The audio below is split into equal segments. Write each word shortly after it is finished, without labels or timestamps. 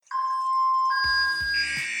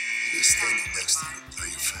is standing next to you are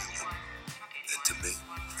your family. And to me,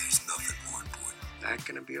 there's nothing more important. Not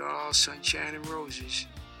gonna be all sunshine and roses,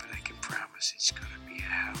 but I can promise it's gonna be a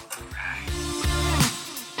hell of a ride.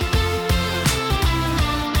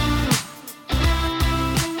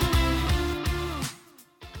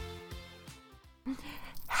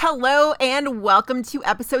 Hello and welcome to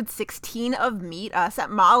episode 16 of Meet Us at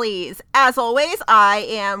Molly's. As always, I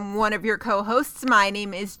am one of your co-hosts. My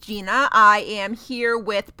name is Gina. I am here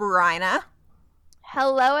with Bryna.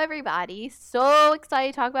 Hello, everybody. So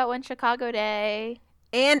excited to talk about One Chicago Day.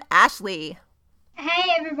 And Ashley.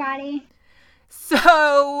 Hey, everybody.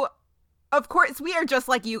 So, of course, we are just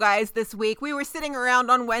like you guys this week. We were sitting around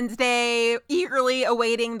on Wednesday, eagerly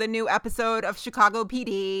awaiting the new episode of Chicago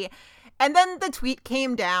PD. And then the tweet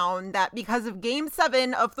came down that because of Game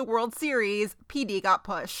 7 of the World Series, PD got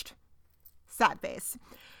pushed. Sad face.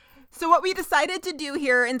 So what we decided to do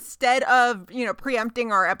here, instead of,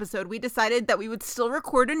 preempting our episode, we decided that we would still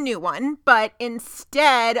record a new one. But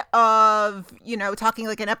instead of, talking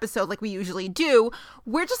like an episode like we usually do,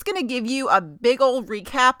 we're just going to give you a big old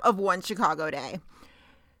recap of One Chicago Day.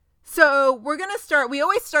 So we're going to start, we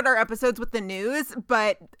always start our episodes with the news,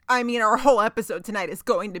 but our whole episode tonight is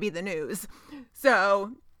going to be the news.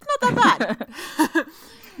 So it's not that bad.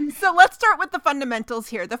 So let's start with the fundamentals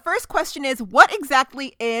here. The first question is, what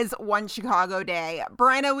exactly is One Chicago Day?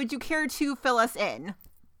 Bryna, would you care to fill us in?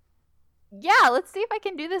 Yeah, let's see if I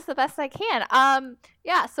can do this the best I can.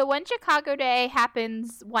 So One Chicago Day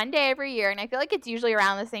happens one day every year, and I feel like it's usually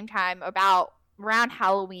around the same time, around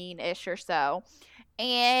Halloween-ish or so.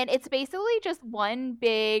 And it's basically just one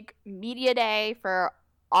big media day for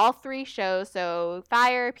all three shows, so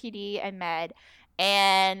Fire, PD, and Med.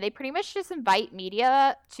 And they pretty much just invite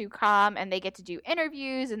media to come, and they get to do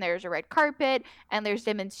interviews, and there's a red carpet, and there's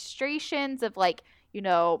demonstrations of, how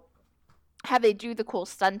they do the cool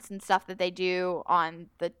stunts and stuff that they do on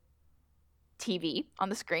the TV, on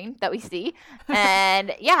the screen that we see.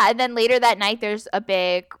 And, and then later that night, there's a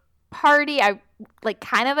big party. A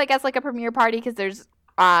premiere party, because there's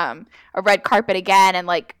a red carpet again and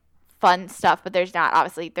fun stuff, but there's not,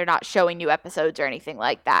 obviously they're not showing new episodes or anything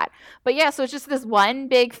like that. But so it's just this one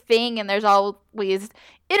big thing, and there's always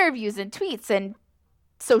interviews and tweets and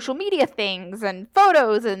social media things and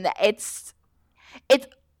photos, and it's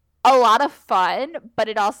a lot of fun, but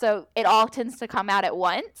it all tends to come out at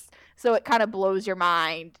once, so it kind of blows your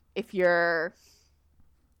mind if you're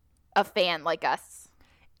a fan like us.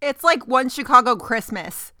 It's like One Chicago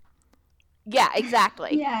Christmas. Yeah,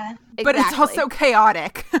 exactly. Yeah. Exactly. But it's also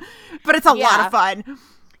chaotic. But it's a lot of fun.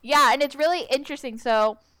 Yeah, and it's really interesting.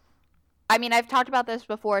 So, I've talked about this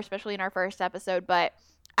before, especially in our first episode, but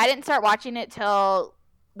I didn't start watching it until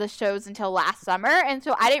last summer, and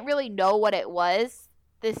so I didn't really know what it was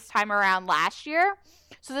this time around last year.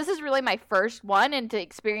 So this is really my first one, and to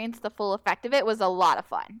experience the full effect of it was a lot of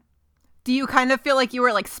fun. Do you kind of feel like you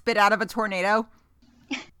were spit out of a tornado?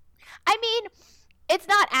 It's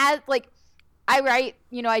not as I write,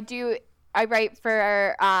 I write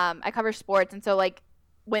for, I cover sports. And so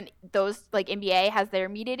when those NBA has their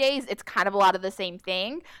media days, it's kind of a lot of the same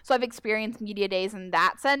thing. So I've experienced media days in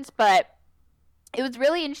that sense, but it was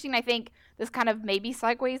really interesting. I think this kind of maybe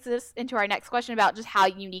segues this into our next question about just how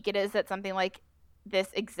unique it is that something like this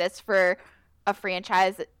exists for a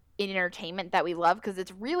franchise in entertainment that we love. Because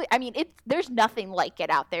it's really, there's nothing like it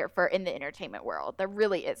out there in the entertainment world. There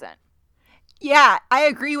really isn't. Yeah, I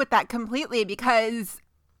agree with that completely, because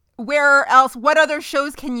what other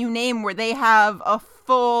shows can you name where they have a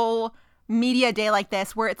full media day like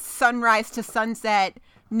this, where it's sunrise to sunset,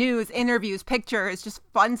 news, interviews, pictures, just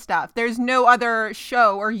fun stuff? There's no other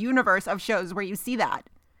show or universe of shows where you see that.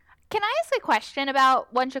 Can I ask a question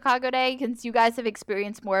about One Chicago Day, since you guys have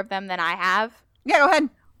experienced more of them than I have? Yeah, go ahead.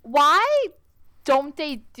 Why don't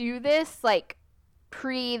they do this,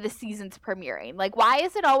 pre the season's premiering? Why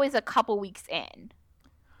is it always a couple weeks in?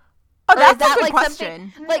 Oh, that's a good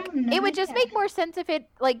question. It would just make more sense if it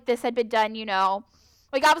this had been done,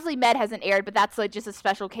 obviously Med hasn't aired, but that's just a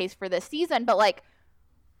special case for this season. But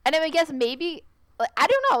and I guess maybe I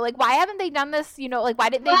don't know, why haven't they done this? Why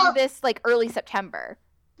didn't they do this early September?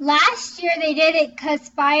 Last year they did it because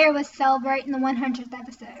Fire was celebrating the 100th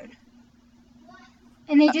episode,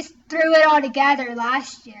 and they just threw it all together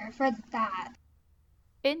last year for that.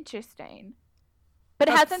 Interesting. But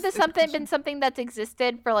hasn't this been something that's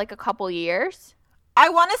existed for a couple years? I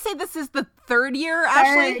want to say this is the third year,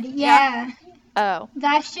 Ashley. Yeah. Oh.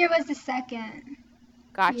 Last year was the second.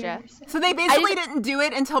 Gotcha. So they basically didn't do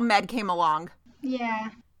it until Med came along. Yeah.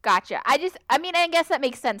 Gotcha. I guess that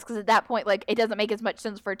makes sense, because at that point, it doesn't make as much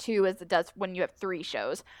sense for 2 as it does when you have 3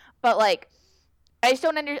 shows. But, I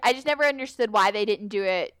just never understood why they didn't do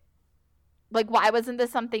it. Like, why wasn't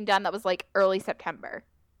this something done that was like early September?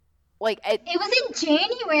 Like, It was in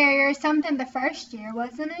January or something the first year,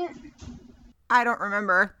 wasn't it? I don't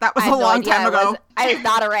remember. That was I a have no long idea. time ago. I was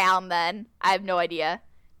not around then. I have no idea.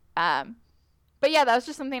 But yeah, that was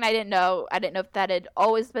just something I didn't know. I didn't know if that had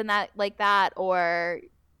always been that or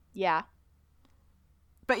yeah.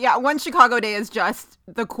 But yeah, One Chicago Day is just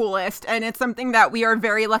the coolest, and it's something that we are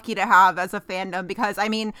very lucky to have as a fandom because, I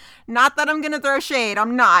mean, not that I'm going to throw shade,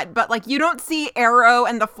 I'm not, but like you don't see Arrow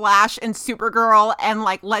and The Flash and Supergirl and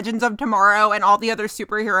like Legends of Tomorrow and all the other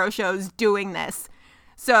superhero shows doing this.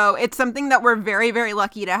 So it's something that we're very, very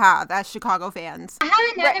lucky to have as Chicago fans. I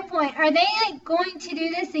have another point. Are they like going to do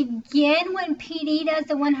this again when PD does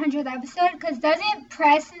the 100th episode? Because doesn't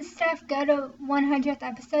press and stuff go to 100th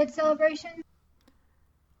episode celebration?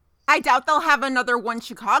 I doubt they'll have another One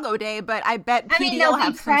Chicago Day, but I bet PD will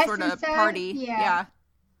have some sort of party. Yeah.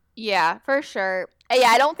 Yeah, for sure. Yeah,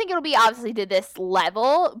 I don't think it'll be obviously to this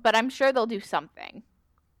level, but I'm sure they'll do something.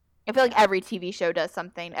 I feel like every TV show does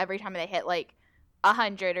something every time they hit like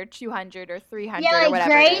 100 or 200 or 300 Yeah, or like whatever.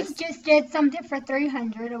 Grace just did something for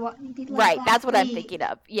 300 or what he did Right, last that's what I'm week. thinking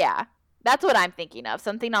of. Yeah, that's what I'm thinking of.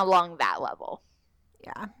 Something along that level.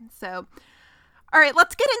 Yeah. So, all right,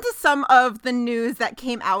 let's get into some of the news that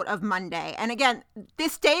came out of Monday. And again,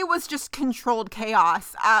 this day was just controlled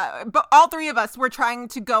chaos. But all three of us were trying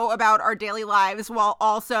to go about our daily lives while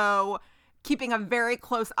also keeping a very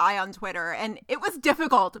close eye on Twitter. And it was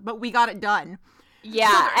difficult, but we got it done.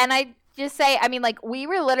 Yeah, and I just say, I mean, like, we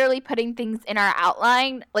were literally putting things in our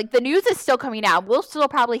outline. Like, the news is still coming out. We'll still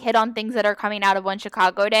probably hit on things that are coming out of One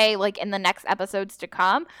Chicago Day, like, in the next episodes to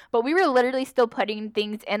come. But we were literally still putting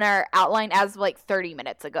things in our outline as, like, 30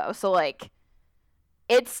 minutes ago. So, like,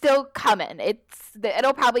 it's still coming.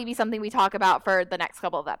 It'll probably be something we talk about for the next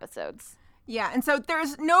couple of episodes. Yeah, and so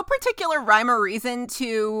there's no particular rhyme or reason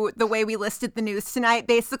to the way we listed the news tonight.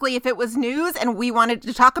 Basically, if it was news and we wanted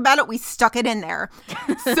to talk about it, we stuck it in there.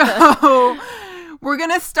 So we're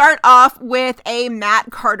going to start off with a Matt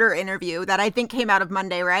Carter interview that I think came out of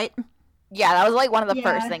Monday, right? Yeah, that was like one of the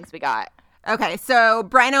first things we got. Okay, so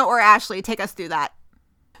Brino or Ashley, take us through that.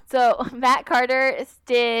 So Matt Carter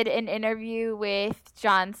did an interview with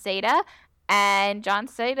John Seda. And John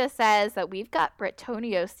Seda says that we've got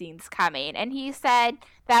Bretonio scenes coming. And he said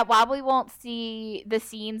that while we won't see the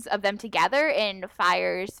scenes of them together in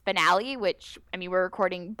Fire's finale, which, I mean, we're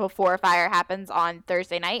recording before Fire happens on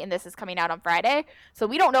Thursday night, and this is coming out on Friday. So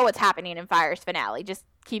we don't know what's happening in Fire's finale. Just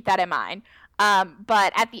keep that in mind.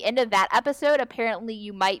 But at the end of that episode, apparently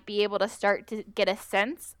you might be able to start to get a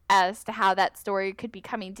sense as to how that story could be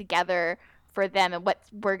coming together for them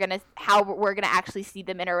and how we're gonna actually see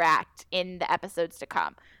them interact in the episodes to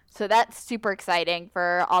come. So that's super exciting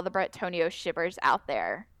for all the Bretonio shippers out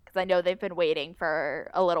there, because I know they've been waiting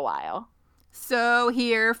for a little while. So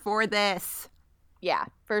here for this. Yeah,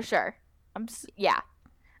 for sure. I'm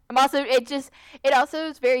also it also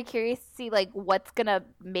is very curious to see like what's gonna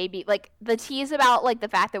maybe like the tease about like the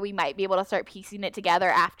fact that we might be able to start piecing it together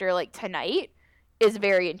after like tonight is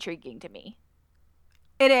very intriguing to me.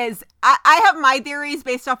 It is. I have my theories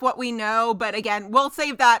based off what we know, but again, we'll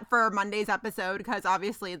save that for Monday's episode because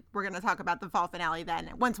obviously we're going to talk about the fall finale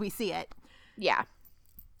then once we see it. Yeah.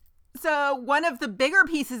 So one of the bigger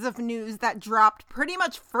pieces of news that dropped pretty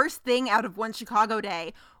much first thing out of One Chicago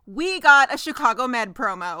Day, we got a Chicago Med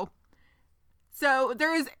promo. So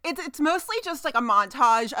it's mostly just like a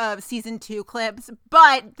montage of season 2 clips,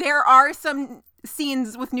 but there are some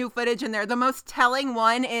scenes with new footage in there. The most telling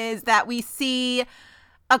one is that we see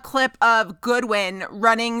a clip of Goodwin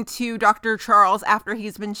running to Dr. Charles after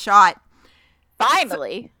he's been shot.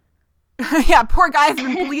 Finally. Yeah, poor guy's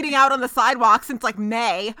been bleeding out on the sidewalk since like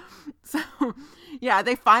May. So, yeah,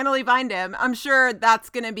 they finally find him. I'm sure that's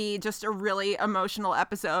going to be just a really emotional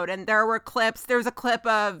episode. And there were clips. There's a clip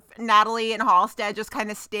of Natalie and Halstead just kind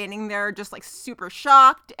of standing there just like super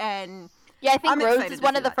shocked. And yeah, I think Rhodes is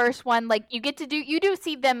one of the first one. Like you do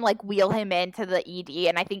see them like wheel him into the ED,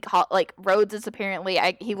 and I think like Rhodes is apparently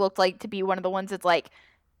he looked like to be one of the ones that's like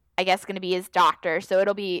I guess going to be his doctor. So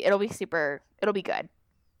it'll be good.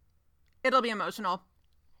 It'll be emotional.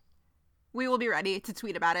 We will be ready to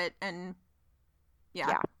tweet about it and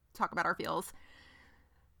talk about our feels.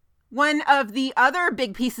 One of the other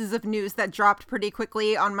big pieces of news that dropped pretty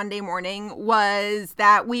quickly on Monday morning was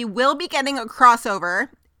that we will be getting a crossover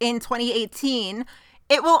in 2018.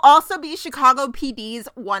 It will also be Chicago PD's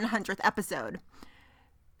 100th episode.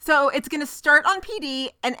 So it's going to start on PD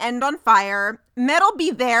and end on Fire. Med'll be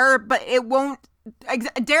there, but it won't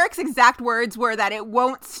Derek's exact words were that it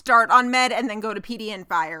won't start on Med and then go to PD and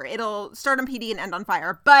Fire. It'll start on PD and end on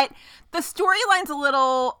Fire. But the storyline's a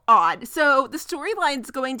little odd. So the storyline's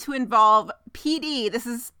going to involve PD, this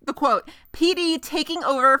is the quote, PD taking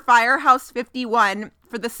over Firehouse 51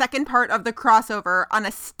 for the second part of the crossover on a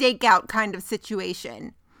stakeout kind of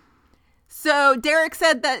situation. So Derek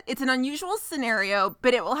said that it's an unusual scenario,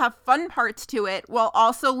 but it will have fun parts to it while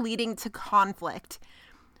also leading to conflict.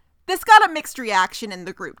 This got a mixed reaction in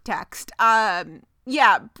the group text. Yeah,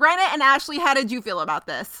 Brenna and Ashley, how did you feel about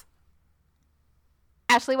this?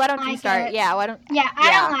 Ashley, why don't you start? It. Yeah, why don't? Yeah,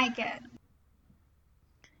 I don't like it.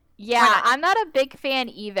 Yeah, I'm not a big fan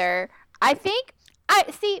either. I think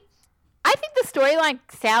the storyline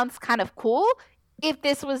sounds kind of cool if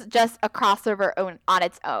this was just a crossover on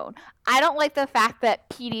its own. I don't like the fact that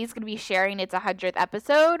PD is going to be sharing its 100th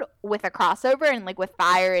episode with a crossover and like with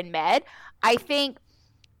Fire and Med. I think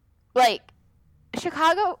like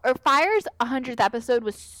Chicago or Fire's 100th episode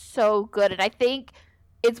was so good, and I think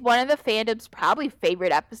it's one of the fandom's probably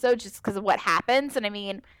favorite episodes just because of what happens. And I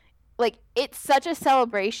mean, like, it's such a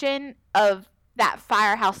celebration of that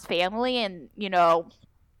Firehouse family, and you know,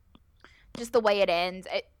 just the way it ends.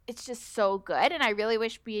 It's just so good, and I really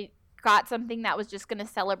wish we got something that was just going to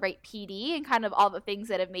celebrate PD and kind of all the things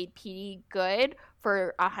that have made PD good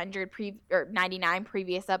for 99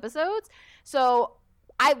 previous episodes. So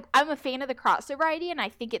I'm a fan of the crossover idea, and I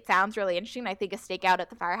think it sounds really interesting. I think a stakeout at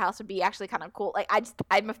the Firehouse would be actually kind of cool. Like,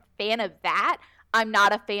 I'm a fan of that. I'm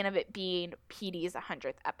not a fan of it being PD's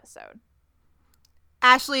 100th episode.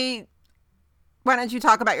 Ashley, why don't you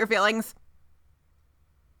talk about your feelings?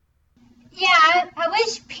 Yeah, I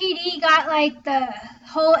wish PD got like the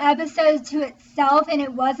whole episode to itself and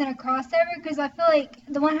it wasn't a crossover, because I feel like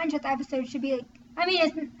the 100th episode should be like, I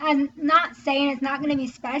mean, I'm not saying it's not going to be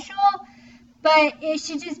special, but it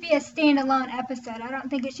should just be a standalone episode. I don't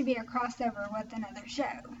think it should be a crossover with another show.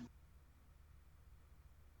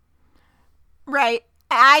 Right.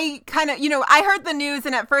 I kind of, I heard the news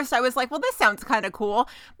and at first I was like, well, this sounds kind of cool.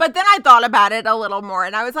 But then I thought about it a little more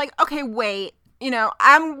and I was like, okay, wait.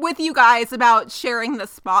 I'm with you guys about sharing the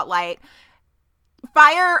spotlight.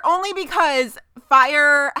 Fire, only because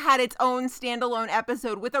Fire had its own standalone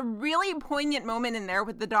episode with a really poignant moment in there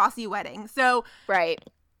with the Dossie wedding. So right.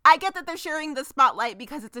 I get that they're sharing the spotlight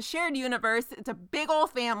because it's a shared universe. It's a big old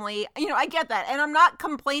family. I get that. And I'm not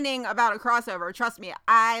complaining about a crossover. Trust me,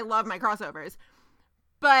 I love my crossovers.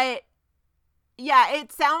 But yeah,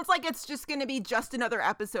 it sounds like it's just going to be just another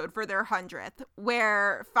episode for their 100th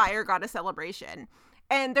where Fire got a celebration.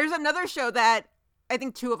 And there's another show that I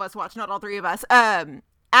think two of us watch, not all three of us.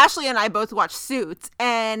 Ashley and I both watch Suits,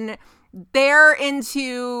 and they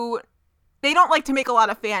don't like to make a lot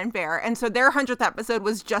of fanfare. And so their 100th episode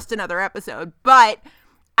was just another episode. But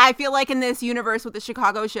I feel like in this universe with the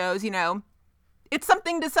Chicago shows, it's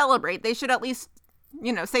something to celebrate. They should at least,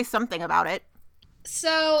 say something about it.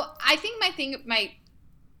 So I think my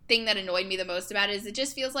thing that annoyed me the most about it is it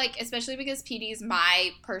just feels like, especially because PD is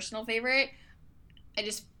my personal favorite, I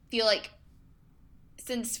just feel like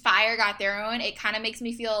since Fire got their own, it kind of makes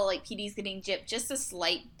me feel like PD's getting gypped just a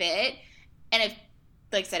slight bit. And if,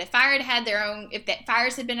 like I said, if Fire had their own, if that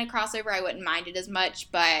Fires had been a crossover, I wouldn't mind it as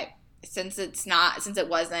much. But since it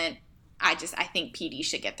wasn't, I think PD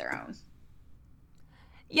should get their own.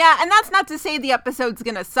 Yeah, and that's not to say the episode's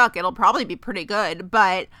gonna suck. It'll probably be pretty good,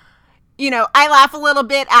 but, I laugh a little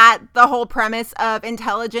bit at the whole premise of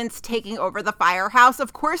intelligence taking over the Firehouse.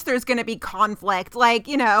 Of course there's gonna be conflict. Like,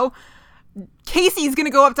 Casey's gonna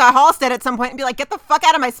go up to Halstead at some point and be like, get the fuck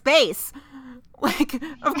out of my space. Like,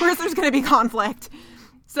 of course there's gonna be conflict.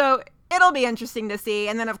 So it'll be interesting to see.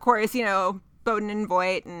 And then, of course, Bowden and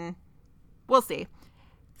Voight, and we'll see.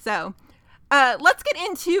 So let's get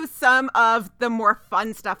into some of the more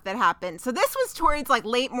fun stuff that happened. So this was towards like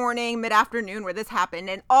late morning, mid-afternoon where this happened,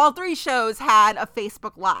 and all three shows had a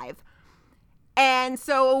Facebook Live. And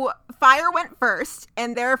so Fire went first,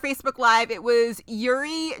 and their Facebook Live, it was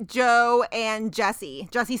Yuri, Joe, and Jesse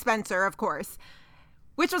Spencer, of course,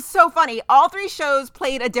 which was so funny. All three shows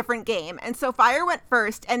played a different game. And so Fire went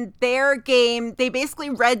first, and their game, they basically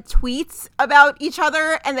read tweets about each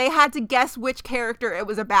other, and they had to guess which character it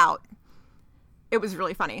was about. It was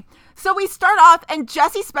really funny. So we start off, and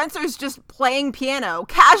Jesse Spencer's just playing piano,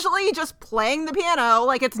 casually just playing the piano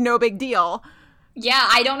like it's no big deal. Yeah,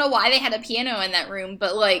 I don't know why they had a piano in that room,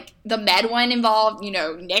 but like the Med one involved,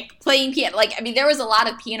 Nick playing piano. Like, I mean, there was a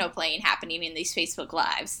lot of piano playing happening in these Facebook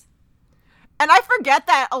Lives. And I forget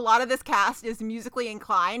that a lot of this cast is musically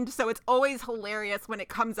inclined, so it's always hilarious when it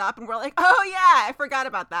comes up and we're like, oh yeah, I forgot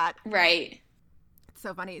about that. Right. It's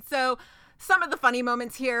so funny. So some of the funny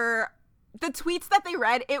moments here, the tweets that they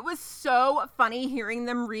read, it was so funny hearing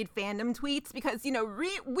them read fandom tweets because, you know,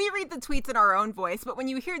 we read the tweets in our own voice, but when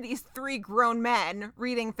you hear these three grown men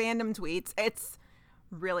reading fandom tweets, it's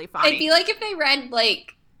really funny. I feel like if they read,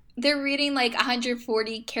 like, they're reading, like,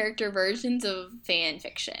 140 character versions of fan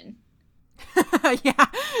fiction. Yeah.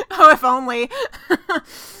 Oh, if only.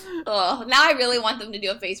 Oh, now I really want them to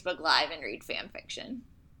do a Facebook Live and read fan fiction.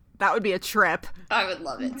 That would be a trip. I would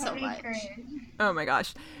love it so That'd be much. great. Oh my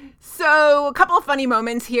gosh. So, a couple of funny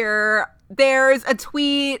moments here. There's a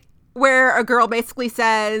tweet where a girl basically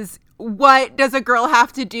says, what does a girl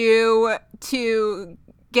have to do to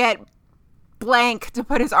get blank to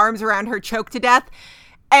put his arms around her, choke to death?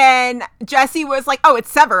 And Jesse was like, oh,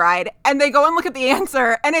 it's Severide. And they go and look at the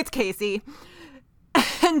answer, and it's Casey.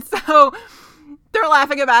 And so they're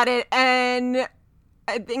laughing about it, and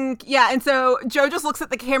I think, yeah, and so Joe just looks at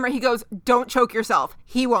the camera. He goes, don't choke yourself.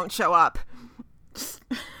 He won't show up.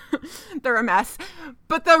 They're a mess.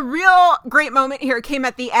 But the real great moment here came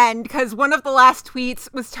at the end because one of the last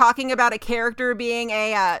tweets was talking about a character being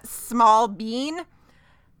a small bean.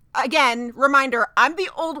 Again, reminder, I'm the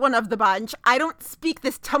old one of the bunch. I don't speak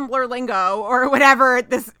this Tumblr lingo or whatever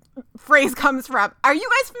this phrase comes from. Are you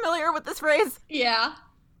guys familiar with this phrase? Yeah.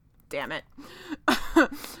 Damn it.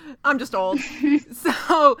 I'm just old.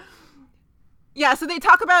 So, yeah, so they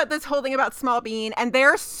talk about this whole thing about small bean, and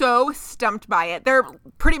they're so stumped by it. They're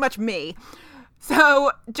pretty much me.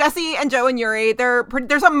 So Jesse and Joe and Yuri,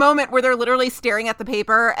 there's a moment where they're literally staring at the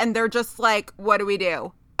paper, and they're just like, what do we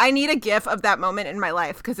do? I need a gif of that moment in my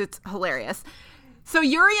life because it's hilarious. So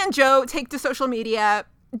Yuri and Joe take to social media.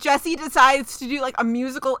 Jesse decides to do like a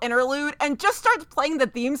musical interlude and just starts playing the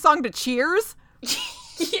theme song to Cheers.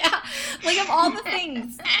 Yeah, like of all the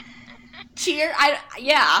things. Cheer, I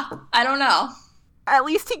don't know. At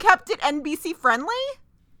least he kept it NBC friendly.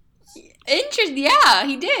 Yeah,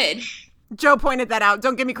 he did. Joe pointed that out.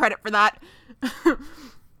 Don't give me credit for that.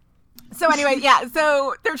 So anyway, yeah,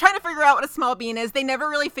 so they're trying to figure out what a small bean is. They never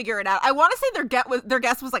really figure it out. I want to say their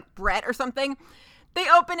guess was like Brett or something. They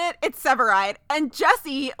open it, it's Severide, and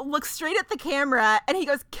Jesse looks straight at the camera and he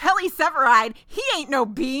goes, Kelly Severide, he ain't no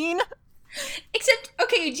bean. Except,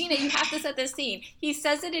 okay, Gina, you have to set this scene. He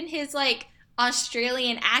says it in his, like,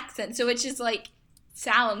 Australian accent, so it just, like,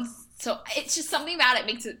 sounds so... It's just something about it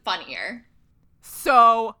makes it funnier.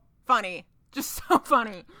 So funny. Just so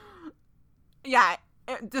funny. Yeah,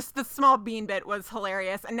 just the small bean bit was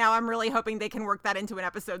hilarious, and now I'm really hoping they can work that into an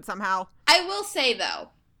episode somehow. I will say,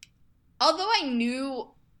 though, although I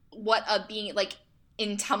knew what a bean... Like,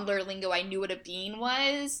 in Tumblr lingo, I knew what a bean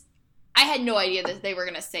was... I had no idea that they were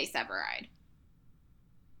going to say Severide.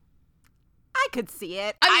 I could see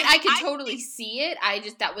it. I mean, I could totally see it.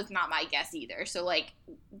 That was not my guess either. So, like,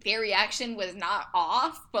 their reaction was not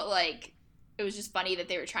off, but, like, it was just funny that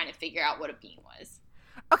they were trying to figure out what a bean was.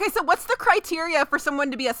 Okay, so what's the criteria for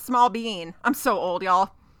someone to be a small bean? I'm so old,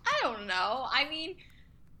 y'all. I don't know. I mean,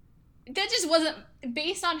 that just wasn't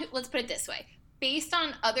based on, let's put it this way, based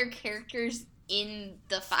on other characters in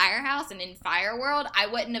the Firehouse and in Fireworld, I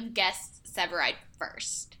wouldn't have guessed Severide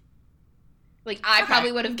first. Like, I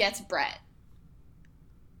probably would have guessed Brett.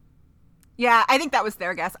 Yeah, I think that was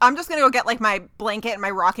their guess. I'm just going to go get, like, my blanket and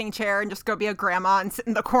my rocking chair and just go be a grandma and sit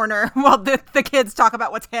in the corner while the kids talk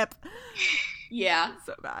about what's hip. Yeah.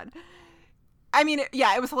 So bad. I mean,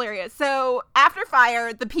 yeah, it was hilarious. So after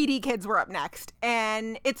Fire, the PD kids were up next.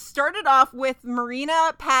 And it started off with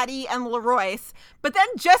Marina, Patty, and LaRoyce. But then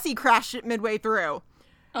Jesse crashed it midway through.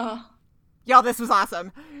 Oh. Y'all, this was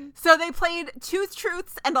awesome. So they played two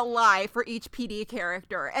truths and a lie for each PD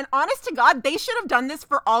character. And honest to God, they should have done this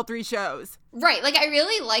for all three shows. Right. Like, I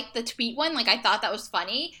really liked the tweet one. Like, I thought that was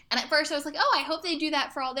funny. And at first I was like, oh, I hope they do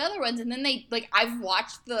that for all the other ones. And then they, like, I've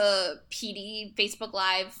watched the PD Facebook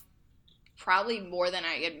Live probably more than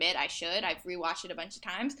I admit I should. I've rewatched it a bunch of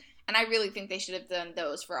times. And I really think they should have done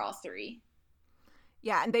those for all three.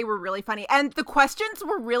 Yeah, and they were really funny. And the questions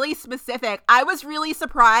were really specific. I was really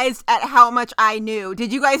surprised at how much I knew.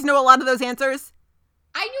 Did you guys know a lot of those answers?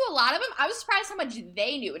 I knew a lot of them. I was surprised how much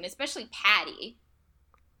they knew, and especially Patty.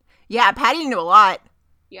 Yeah, Patty knew a lot.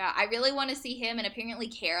 Yeah, I really want to see him, and apparently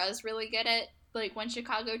Kara's really good at, like, One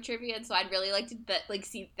Chicago trivia, and so I'd really like to,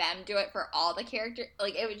 see them do it for all the characters.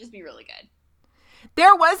 Like, it would just be really good.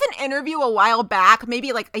 There was an interview a while back,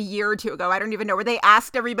 maybe like a year or two ago, I don't even know, where they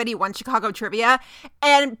asked everybody One Chicago trivia,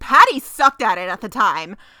 and Patty sucked at it at the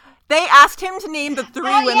time. They asked him to name the three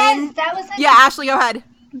women. Yes, that was like Ashley, go ahead.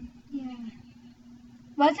 Yeah.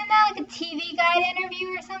 Wasn't that like a TV Guide interview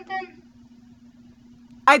or something?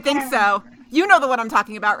 I think so. You know the one I'm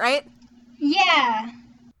talking about, right? Yeah.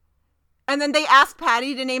 And then they asked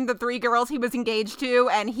Patty to name the 3 girls he was engaged to,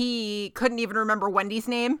 and he couldn't even remember Wendy's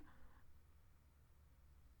name.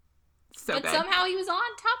 So but good. somehow he was on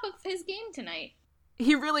top of his game tonight.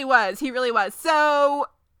 He really was. He really was. So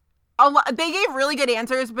they gave really good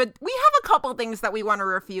answers, but we have a couple things that we want to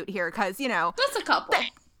refute here because, Just a couple.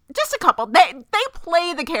 just a couple. They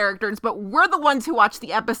play the characters, but we're the ones who watch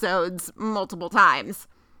the episodes multiple times.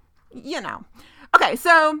 Okay,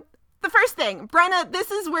 so the first thing, Brenna,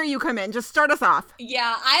 this is where you come in. Just start us off.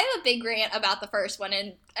 Yeah, I have a big rant about the first one,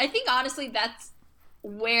 and I think honestly that's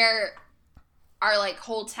where our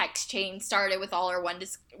whole text chain started with all our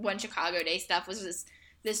one Chicago Day stuff was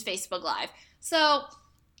this Facebook Live. So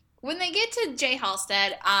when they get to Jay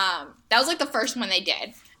Halstead, that was the first one they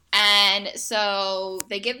did, and so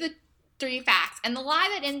they give the 3 facts, and the lie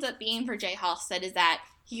that ends up being for Jay Halstead is that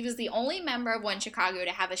he was the only member of One Chicago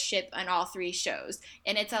to have a ship on all 3 shows.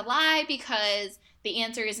 And it's a lie because the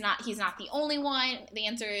answer is not, he's not the only one. The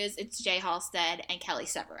answer is it's Jay Halstead and Kelly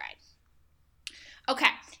Severide.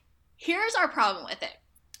 Okay, here's our problem with it.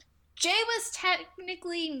 Jay was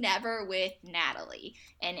technically never with Natalie.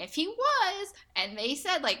 And if he was, and they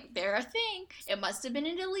said, they're a thing, it must have been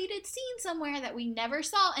a deleted scene somewhere that we never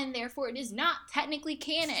saw, and therefore it is not technically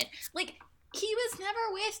canon. He was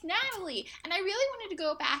never with Natalie. And I really wanted to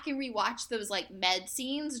go back and rewatch those, med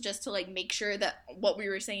scenes just to, make sure that what we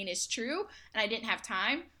were saying is true. And I didn't have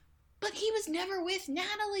time. But he was never with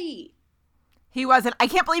Natalie. He wasn't. I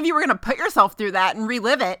can't believe you were going to put yourself through that and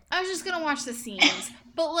relive it. I was just going to watch the scenes.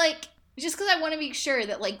 But, just because I want to make sure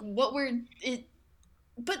that, what we're...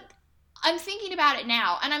 But I'm thinking about it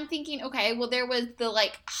now. And I'm thinking, okay, well, there was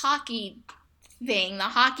the, hockey thing, the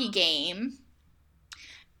hockey game...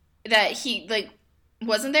 that he,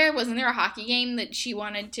 wasn't there a hockey game that she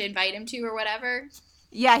wanted to invite him to or whatever?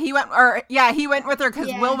 Yeah, he went with her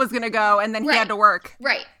because Will was going to go and then he had to work.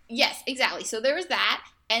 Right. Yes, exactly. So there was that.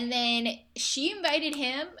 And then she invited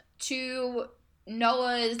him to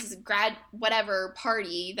Noah's grad whatever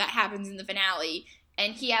party that happens in the finale.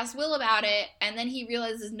 And he asked Will about it. And then he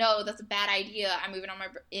realizes, no, that's a bad idea. I'm moving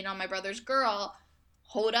on my brother's girl.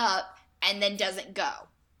 Hold up. And then doesn't go.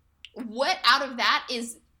 What out of that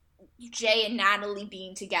is Jay and Natalie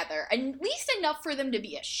being together, at least enough for them to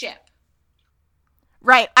be a ship.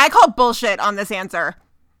 Right. I call bullshit on this answer.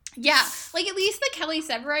 Yeah. At least the Kelly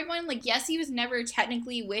Severide one, yes, he was never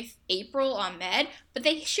technically with April on Med, but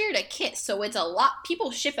they shared a kiss, so it's a lot, people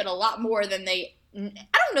ship it a lot more than I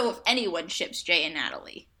don't know if anyone ships Jay and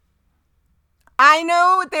Natalie. I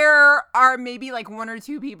know there are maybe 1 or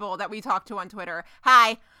 2 people that we talk to on Twitter.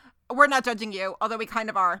 Hi. We're not judging you, although we kind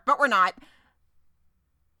of are, but we're not.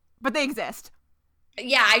 But they exist.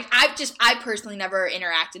 Yeah, I personally never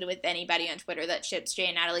interacted with anybody on Twitter that ships Jay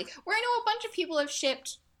and Natalie. Where I know a bunch of people have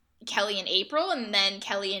shipped Kelly and April and then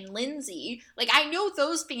Kelly and Lindsay. I know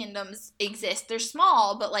those fandoms exist. They're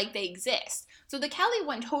small, but they exist. So the Kelly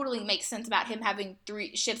one totally makes sense about him having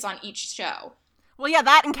 3 ships on each show. Well, yeah,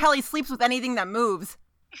 that and Kelly sleeps with anything that moves.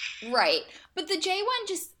 Right. But the Jay one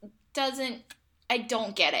just doesn't, I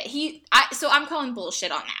don't get it. So I'm calling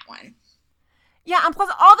bullshit on that one. Yeah, and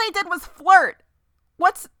plus all they did was flirt.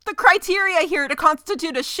 What's the criteria here to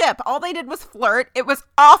constitute a ship? All they did was flirt. It was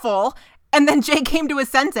awful. And then Jay came to his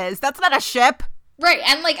senses. That's not a ship. Right.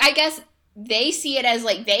 And I guess they see it as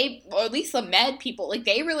or at least the Med people,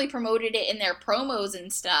 they really promoted it in their promos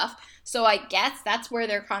and stuff. So I guess that's where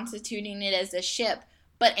they're constituting it as a ship.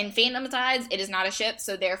 But in fandom's eyes, it is not a ship.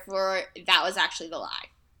 So therefore, that was actually the lie.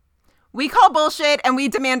 We call bullshit and we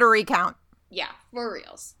demand a recount. Yeah, for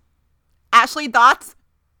reals. Ashley, thoughts?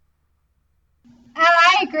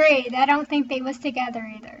 I agree. I don't think they was together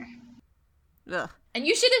either. Ugh. And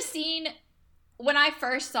you should have seen when I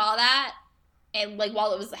first saw that, and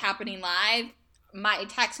while it was happening live, my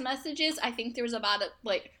text messages. I think there was about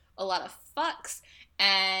a lot of fucks,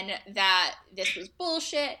 and that this was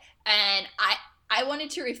bullshit. And I wanted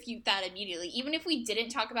to refute that immediately. Even if we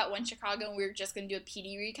didn't talk about One Chicago and we were just going to do a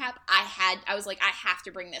PD recap, I was I have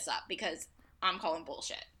to bring this up because I'm calling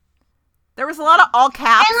bullshit. There was a lot of all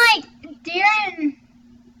caps. And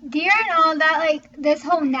during all that, this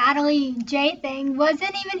whole Natalie Jay thing,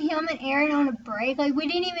 wasn't even him and Aaron on a break. We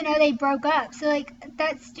didn't even know they broke up. So,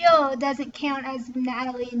 that still doesn't count as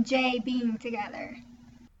Natalie and Jay being together.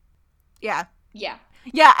 Yeah. Yeah.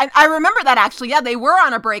 Yeah, and I remember that actually. Yeah, they were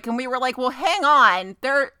on a break, and we were like, well, hang on.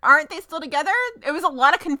 Aren't they still together? It was a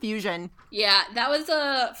lot of confusion. Yeah, that was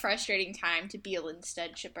a frustrating time to be a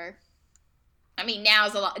Lindstedt shipper. I mean, now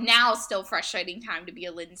it's still frustrating time to be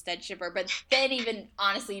a Lindstedt shipper, but then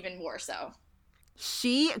honestly, even more so.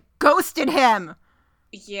 She ghosted him.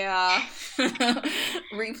 Yeah.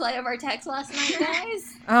 Replay of our text last night,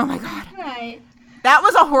 guys. Oh my god. Right. That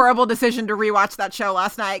was a horrible decision to rewatch that show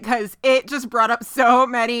last night because it just brought up so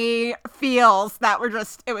many feels that were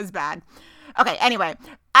just, it was bad. Okay, anyway.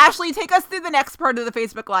 Ashley, take us through the next part of the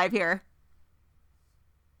Facebook Live here.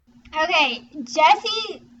 Okay,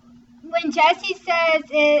 when Jesse says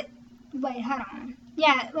it, wait, hold on.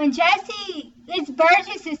 Yeah, when Jesse, it's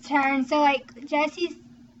Burgess's turn, so like Jesse's,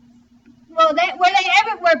 well,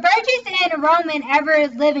 were Burgess and Roman ever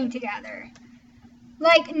living together?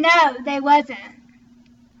 Like, no, they wasn't.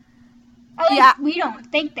 At least we don't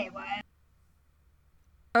think they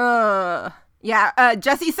was.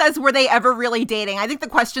 Jesse says, were they ever really dating? I think the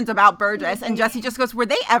question's about Burgess, and Jesse just goes, were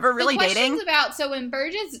they ever really dating? The question's about, so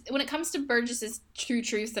when it comes to Burgess's true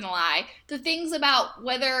truth and a lie, the things about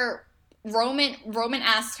whether Roman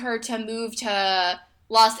asked her to move to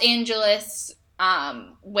Los Angeles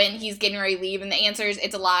when he's getting ready to leave, and the answer is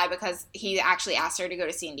it's a lie because he actually asked her to go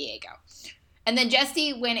to San Diego. And then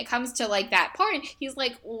Jesse, when it comes to, like, that part, he's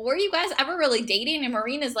like, were you guys ever really dating? And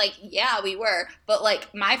Marina's like, yeah, we were. But,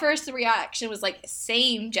 like, my first reaction was, like,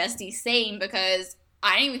 same, Jesse, same, because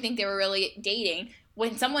I didn't even think they were really dating.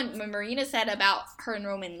 When Marina said about her and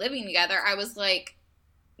Roman living together, I was like,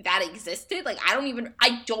 that existed? Like, I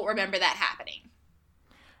don't remember that happening.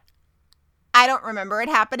 I don't remember it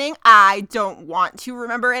happening. I don't want to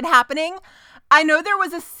remember it happening. I know there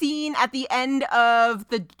was a scene at the end of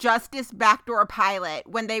the Justice Backdoor pilot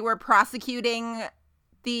when they were prosecuting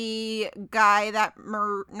the guy that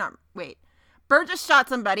Burgess shot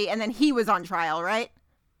somebody and then he was on trial, right?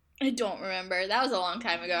 I don't remember. That was a long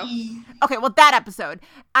time ago. Okay, well, that episode.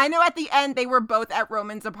 I know at the end they were both at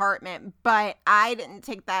Roman's apartment, but I didn't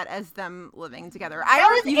take that as them living together.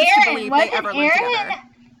 I refuse to believe they ever lived together.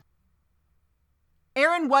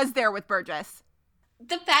 Aaron was there with Burgess.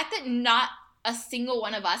 The fact that not a single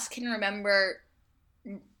one of us can remember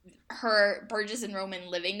Burgess and Roman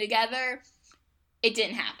living together, it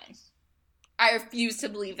didn't happen. I refuse to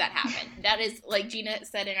believe that happened. That is, like Gina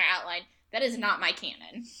said in her outline, that is not my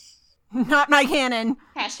canon. Not my canon.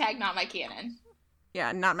 Hashtag not my canon.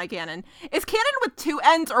 Yeah, not my canon. Is canon with 2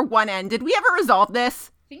 ends or 1 end? Did we ever resolve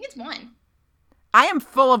this? I think it's 1. I am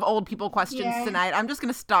full of old people questions tonight. I'm just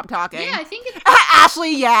going to stop talking. Yeah, I think it's...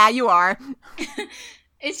 Ashley, yeah, you are.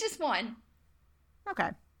 It's just 1. Okay,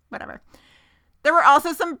 whatever. There were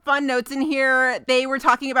also some fun notes in here. They were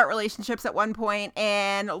talking about relationships at one point,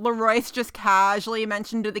 and Leroyce just casually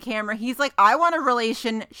mentioned to the camera, he's like, I want a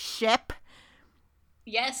relationship.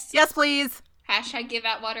 Yes. Yes, please. Hashtag give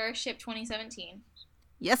Atwater ship 2017.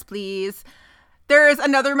 Yes, please. There's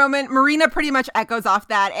another moment. Marina pretty much echoes off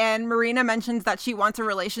that, and Marina mentions that she wants a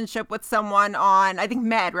relationship with someone on, I think,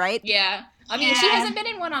 Med, right? Yeah. I mean, she hasn't been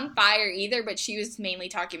in one on Fire either, but she was mainly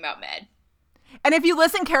talking about Med. And if you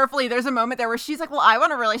listen carefully, there's a moment there where she's like, well, I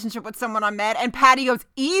want a relationship with someone on Med. And Patty goes,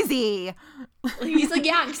 easy. He's like,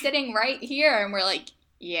 yeah, I'm sitting right here. And we're like,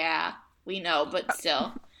 yeah, we know, but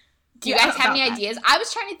still. Do you guys have any ideas?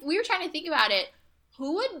 We were trying to think about it.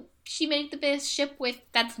 Who would she make the best ship with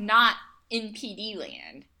that's not in PD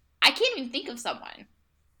land? I can't even think of someone.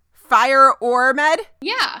 Fire or Med?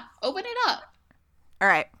 Yeah, open it up. All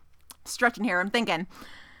right. Stretching here. I'm thinking.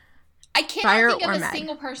 I cannot think of a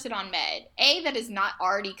single person on Med. That is not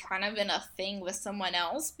already kind of in a thing with someone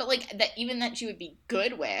else, but like that even that you would be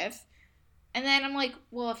good with. And then I'm like,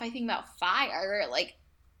 well, if I think about Fire, like,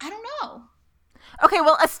 I don't know. Okay,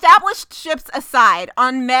 well, established ships aside,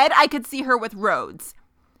 on Med, I could see her with Rhodes.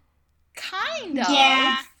 Kind of.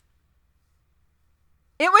 Yeah.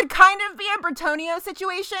 It would kind of be a Bretonio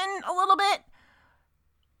situation a little bit.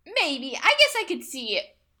 Maybe. I guess I could see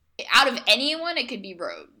it. Out of anyone, it could be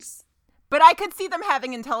Rhodes. But I could see them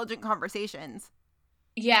having intelligent conversations.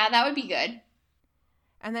 Yeah, that would be good.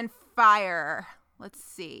 And then Fire. Let's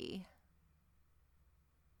see.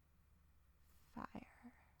 Fire.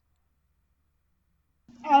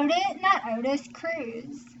 Otis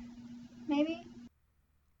Cruz. Maybe?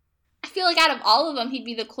 I feel like out of all of them, he'd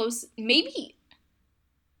be the closest. Maybe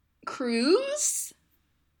Cruz?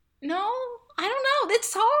 No? I don't know.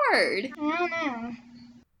 That's hard. I don't know.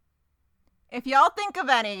 If y'all think of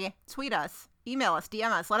any, tweet us, email us,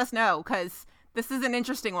 DM us, let us know, because this is an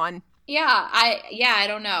interesting one. Yeah, I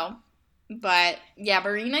don't know. But yeah,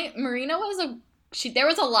 Marina was there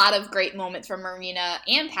was a lot of great moments from Marina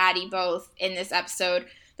and Patty both in this episode.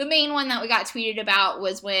 The main one that we got tweeted about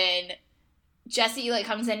was when Jesse like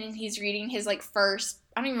comes in and he's reading his like first,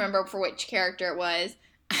 I don't even remember for which character it was,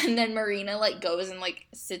 and then Marina like goes and like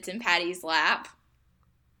sits in Patty's lap.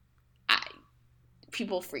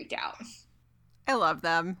 People freaked out. I love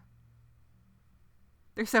them.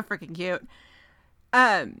 They're so freaking cute.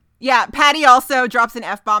 Yeah, Patty also drops an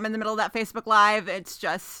F-bomb in the middle of that Facebook Live. It's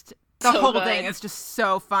just, the So whole good. thing is just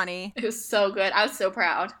so funny. It was so good. I was so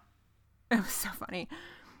proud. It was so funny.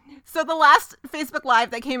 So the last Facebook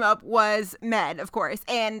Live that came up was Med, of course,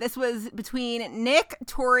 and this was between Nick,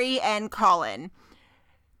 Tori, and Colin.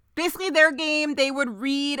 Basically, their game, they would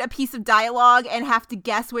read a piece of dialogue and have to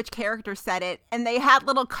guess which character said it, and they had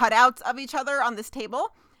little cutouts of each other on this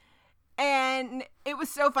table. And it was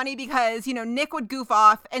so funny because, you know, Nick would goof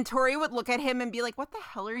off and Tori would look at him and be like, what the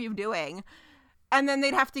hell are you doing? And then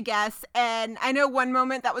they'd have to guess. And I know one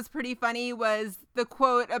moment that was pretty funny was the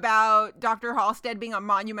quote about Dr. Halstead being a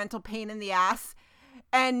monumental pain in the ass.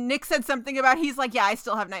 And Nick said something about, he's like, yeah, I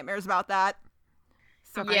still have nightmares about that.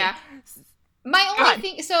 So funny. Yeah. My only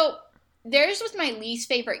thing, so theirs was my least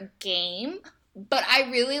favorite game, but I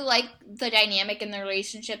really like the dynamic and the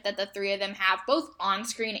relationship that the three of them have, both on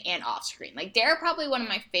screen and off screen. Like, they're probably one of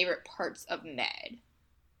my favorite parts of Med.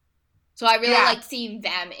 So I really liked seeing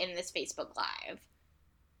them in this Facebook Live.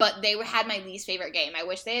 But they had my least favorite game. I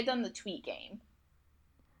wish they had done the tweet game.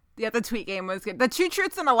 Yeah, the tweet game was good. The Two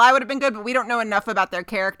Truths and a Lie would have been good, but we don't know enough about their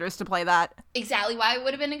characters to play that. Exactly why it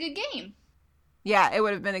would have been a good game. Yeah, it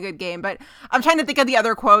would have been a good game, but I'm trying to think of the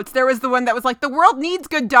other quotes. There was the one that was like, the world needs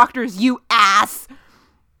good doctors, you ass.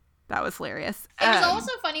 That was hilarious. It was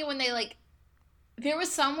also funny when they, like, there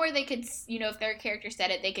was some where they could, you know, if their character said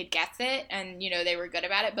it, they could guess it, and, you know, they were good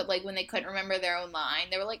about it, but, like, when they couldn't remember their own line,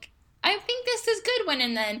 they were like, I think this is good one,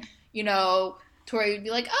 and then, you know, Tori would be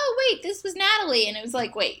like, oh, wait, this was Natalie, and it was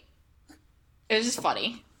like, wait. It was just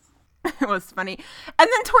funny. It was funny. And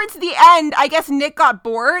then towards the end, I guess Nick got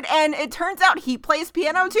bored, and it turns out he plays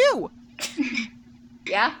piano too.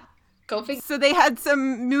 Yeah. Go figure. So they had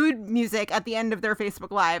some mood music at the end of their Facebook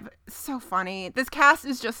Live. So funny. This cast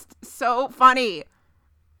is just so funny.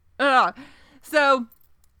 Ugh. So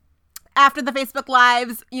after the Facebook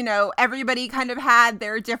Lives, you know, everybody kind of had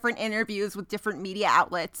their different interviews with different media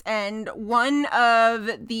outlets. And one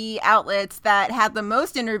of the outlets that had the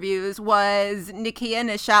most interviews was Nakia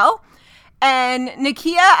Nichelle. And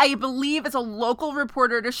Nakia, I believe, is a local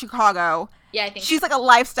reporter to Chicago. Yeah, I think she's like a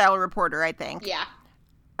lifestyle reporter, I think. Yeah.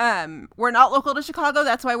 We're not local to Chicago.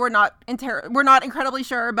 That's why we're not incredibly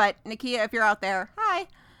sure. But Nakia, if you're out there, hi.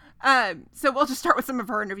 So we'll just start with some of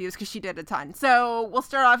her interviews because she did a ton. So we'll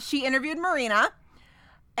start off. She interviewed Marina,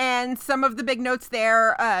 and some of the big notes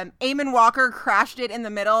there. Eamon Walker crashed it in the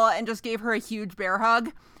middle and just gave her a huge bear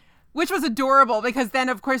hug, which was adorable because then,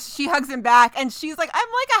 of course, she hugs him back and she's like, I'm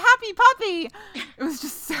like a happy puppy. It was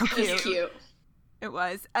just so cute. It was cute. It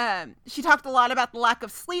was. She talked a lot about the lack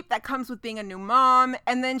of sleep that comes with being a new mom.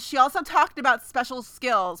 And then she also talked about Special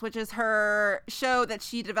Skills, which is her show that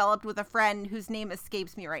she developed with a friend whose name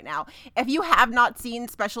escapes me right now. If you have not seen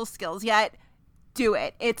Special Skills yet, do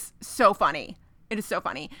it. It's so funny. It is so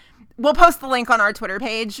funny. We'll post the link on our Twitter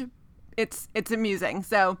page. It's amusing.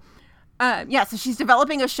 So, so she's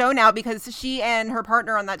developing a show now because she and her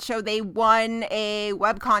partner on that show, they won a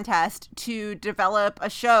web contest to develop a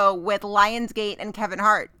show with Lionsgate and Kevin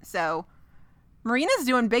Hart. So Marina's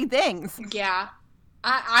doing big things. Yeah.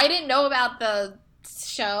 I didn't know about the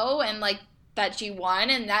show and, like, that she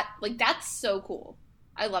won, and that, like, that's so cool.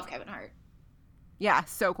 I love Kevin Hart. Yeah,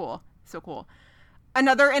 so cool. So cool.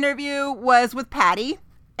 Another interview was with Patty,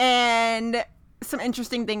 and some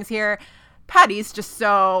interesting things here. Patty's just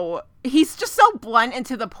he's just so blunt and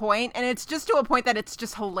to the point, and it's just to a point that it's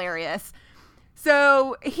just hilarious.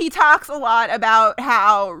 So he talks a lot about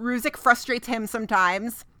how Ruzek frustrates him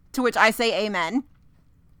sometimes, to which I say amen.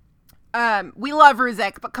 We love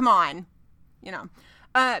Ruzek, but come on, you know.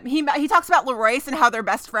 He talks about LaRoyce and how they're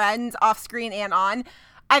best friends off screen and on.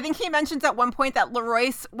 I think he mentions at one point that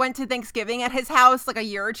LaRoyce went to Thanksgiving at his house like a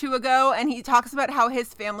year or two ago, and he talks about how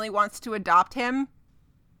his family wants to adopt him.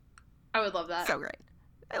 I would love that. So great.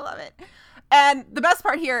 I love it. And the best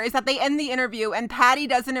part here is that they end the interview and Patty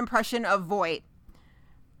does an impression of Voight.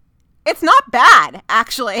 It's not bad,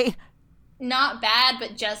 actually. Not bad,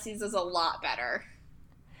 but Jesse's is a lot better.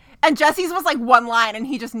 And Jesse's was like one line and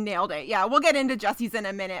he just nailed it. Yeah, we'll get into Jesse's in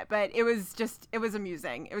a minute, but it was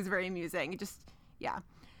amusing. It was very amusing. Yeah.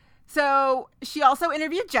 So she also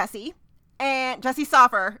interviewed Jesse, and Jesse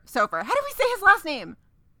Soffer. How do we say his last name?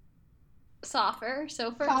 Sofer.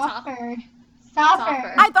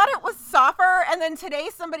 I thought it was Soffer, and then today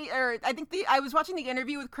I was watching the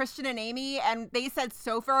interview with Christian and Amy, and they said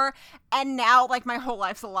Sofer, and now, like, my whole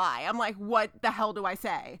life's a lie. I'm like, what the hell do I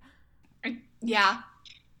say? Yeah.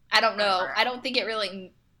 I don't know. I don't think it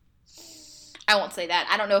really... I won't say that.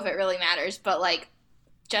 I don't know if it really matters, but, like,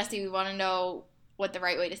 Jesse, we want to know what the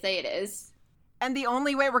right way to say it is. And the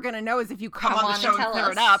only way we're going to know is if you come on the show and clear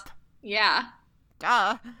us. it up. Yeah.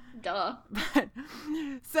 Duh.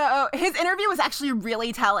 So his interview was actually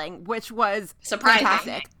really telling, which was Surprising.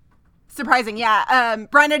 fantastic. Surprising, yeah.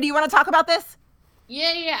 Bryna, do you want to talk about this?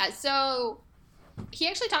 Yeah. So he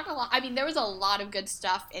actually talked a lot. I mean, there was a lot of good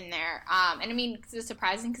stuff in there. And I mean, it was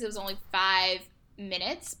surprising because it was only 5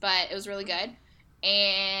 minutes, but it was really good.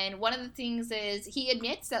 And one of the things is he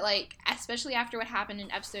admits that, like, especially after what happened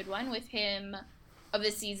in episode 1 with him of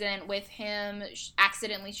the season, with him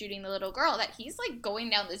accidentally shooting the little girl, that he's, like,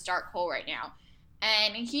 going down this dark hole right now.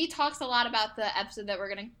 And he talks a lot about the episode that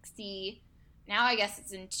we're going to see now. I guess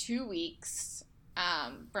it's in 2 weeks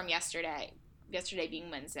from yesterday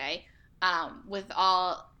being Wednesday, with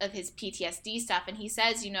all of his PTSD stuff. And he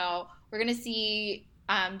says, you know, we're going to see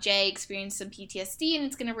Jay experience some PTSD, and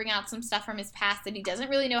it's going to bring out some stuff from his past that he doesn't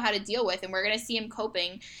really know how to deal with, and we're going to see him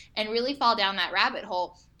coping and really fall down that rabbit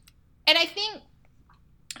hole. And I think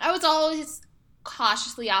I was always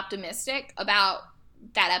cautiously optimistic about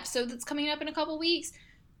that episode that's coming up in a couple weeks,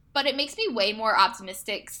 but it makes me way more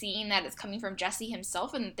optimistic seeing that it's coming from Jesse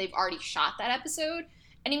himself and that they've already shot that episode.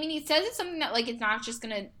 And I mean, he says it's something that, like, it's not just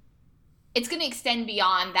going to, it's going to extend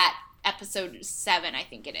beyond that episode 7, I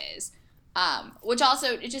think it is. Which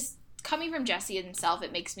also, it just, coming from Jesse himself,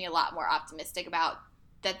 it makes me a lot more optimistic about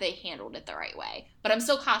that they handled it the right way. But I'm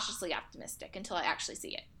still cautiously optimistic until I actually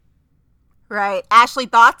see it. Right. Ashley,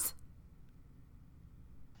 thoughts?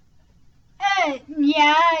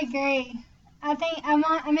 Yeah, I agree. I think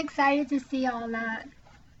I'm excited to see all that.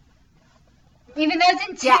 Even though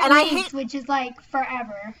it's in 2 weeks, which is like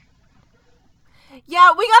forever.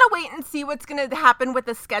 Yeah, we gotta wait and see what's gonna happen with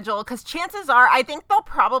the schedule, because chances are, I think they'll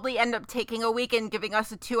probably end up taking a week and giving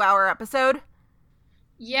us a 2-hour episode.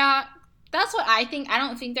 Yeah, that's what I think. I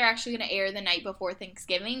don't think they're actually gonna air the night before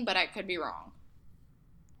Thanksgiving, but I could be wrong.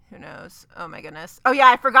 Who knows? Oh my goodness. Oh yeah,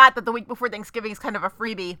 I forgot that the week before Thanksgiving is kind of a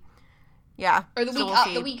freebie. Yeah. Or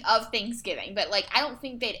the week of Thanksgiving. But, like, I don't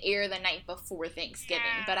think they'd air the night before Thanksgiving.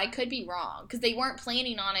 But I could be wrong. Because they weren't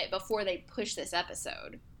planning on it before they pushed this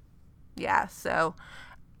episode. Yeah, so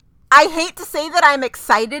I hate to say that I'm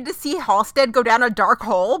excited to see Halstead go down a dark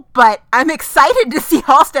hole, but I'm excited to see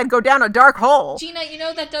Halstead go down a dark hole. Gina, you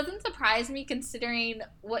know, that doesn't surprise me considering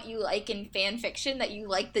what you like in fan fiction, that you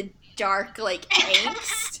like the dark, like,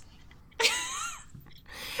 angst.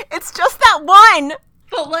 It's just that one.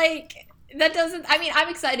 But, like, that doesn't, I mean, I'm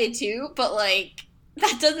excited too, but, like,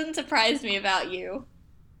 that doesn't surprise me about you.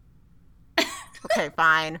 Okay,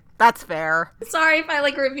 fine. That's fair. Sorry if I,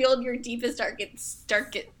 like, revealed your deepest,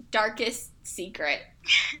 darkest secret.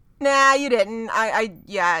 Nah, you didn't.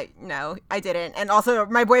 No, I didn't. And also,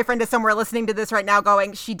 my boyfriend is somewhere listening to this right now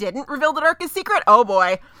going, she didn't reveal the darkest secret? Oh,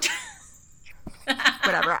 boy.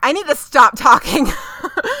 Whatever. I need to stop talking.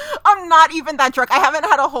 I'm not even that drunk. I haven't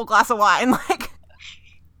had a whole glass of wine. Like,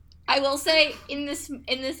 I will say, in this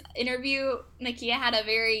interview, Nakia had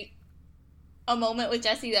a moment with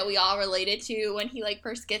Jesse that we all related to when he, like,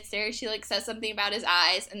 first gets there. She, like, says something about his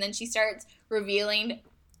eyes, and then she starts revealing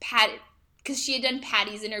Patty, because she had done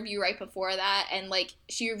Patty's interview right before that, and, like,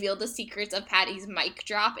 she revealed the secrets of Patty's mic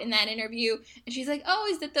drop in that interview, and she's like, oh,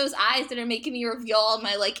 is it those eyes that are making me reveal all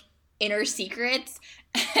my, like, inner secrets?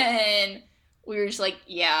 And we were just like,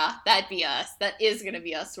 yeah, that'd be us. That is gonna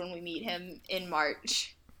be us when we meet him in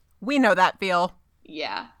March. We know that feel.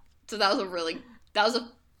 Yeah. So that was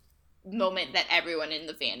a moment that everyone in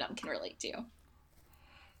the fandom can relate to.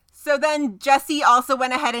 So then Jesse also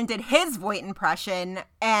went ahead and did his Voight impression,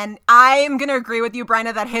 and I'm going to agree with you,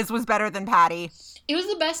 Bryna, that his was better than Patty. It was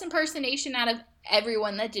the best impersonation out of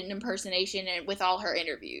everyone that did an impersonation with all her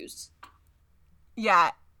interviews.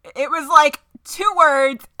 Yeah, it was like 2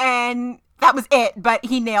 words, and that was it, but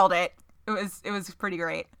he nailed it. It was pretty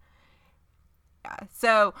great. Yeah,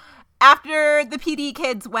 so after the PD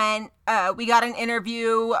kids went, we got an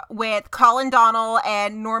interview with Colin Donnell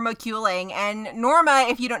and Norma Kuling. And Norma,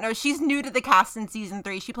 if you don't know, she's new to the cast in season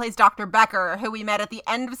 3. She plays Dr. Becker, who we met at the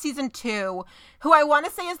end of season 2, who I want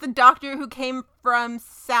to say is the doctor who came from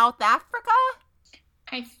South Africa?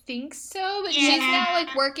 I think so, but she's now,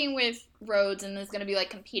 like, working with Rhodes and is going to be, like,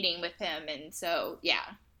 competing with him. And so, yeah,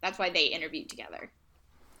 that's why they interviewed together.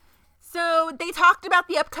 So they talked about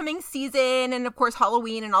the upcoming season and, of course,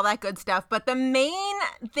 Halloween and all that good stuff. But the main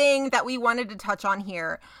thing that we wanted to touch on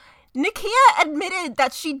here, Nakia admitted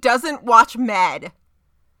that she doesn't watch Med.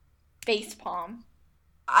 Facepalm.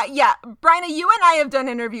 Yeah, Bryna, you and I have done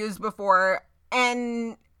interviews before.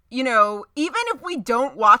 And, you know, even if we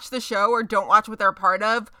don't watch the show or don't watch what they're part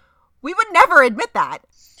of, we would never admit that.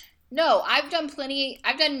 No, I've done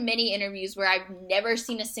many interviews where I've never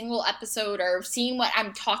seen a single episode or seen what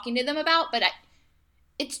I'm talking to them about, but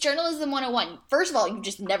it's journalism 101. First of all, you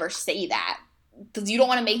just never say that because you don't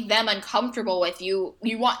want to make them uncomfortable with you.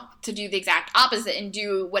 You want to do the exact opposite and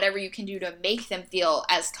do whatever you can do to make them feel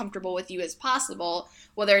as comfortable with you as possible,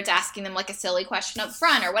 whether it's asking them like a silly question up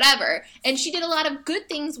front or whatever. And she did a lot of good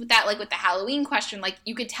things with that, like with the Halloween question. Like,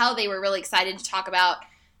 you could tell they were really excited to talk about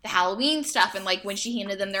the Halloween stuff, and like when she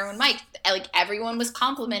handed them their own mic, like everyone was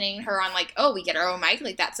complimenting her on like, oh, we get our own mic,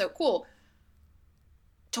 like that's so cool.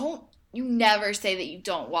 Don't you never say that you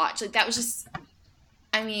don't watch. Like, that was just,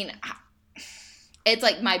 I mean, it's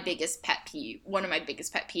like my biggest pet peeve, one of my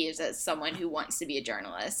biggest pet peeves as someone who wants to be a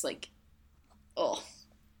journalist. Like, oh.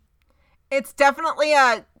 It's definitely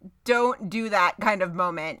a don't do that kind of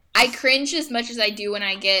moment. I cringe as much as I do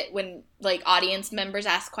when like audience members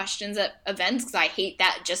ask questions at events, because I hate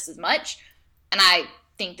that just as much. And I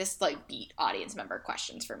think this like beat audience member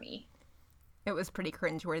questions for me. It was pretty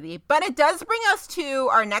cringeworthy. But it does bring us to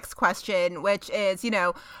our next question, which is,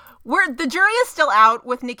 the jury is still out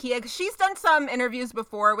with Nakia, because she's done some interviews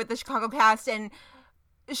before with the Chicago cast, and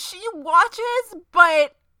she watches,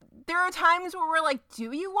 but there are times where we're like,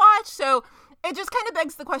 do you watch? So it just kind of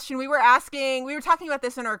begs the question. We were talking about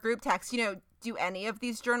this in our group text, do any of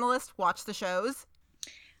these journalists watch the shows?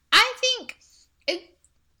 I think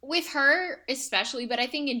with her especially, but I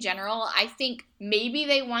think in general, I think maybe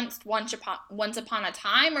they once upon a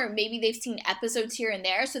time, or maybe they've seen episodes here and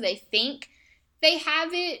there, so they think they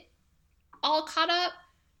have it all caught up.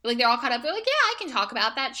 Like, they're all caught up. They're like, yeah, I can talk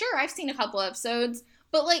about that. Sure, I've seen a couple episodes.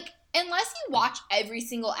 But, like, unless you watch every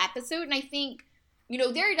single episode, and I think,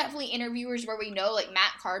 there are definitely interviewers where we know, like,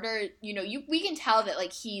 Matt Carter, we can tell that,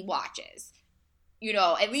 like, he watches.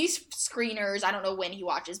 At least screeners, I don't know when he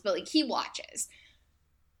watches, but, like, he watches.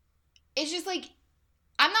 It's just, like,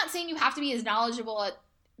 I'm not saying you have to be as knowledgeable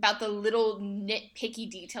about the little nitpicky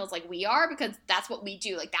details like we are, because that's what we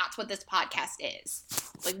do. Like, that's what this podcast is.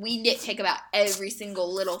 Like, we nitpick about every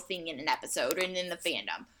single little thing in an episode and in the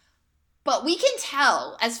fandom. But we can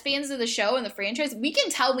tell, as fans of the show and the franchise, we can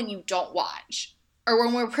tell when you don't watch, or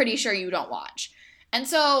when we're pretty sure you don't watch. And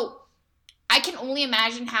so I can only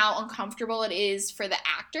imagine how uncomfortable it is for the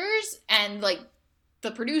actors and, like,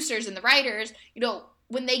 the producers and the writers,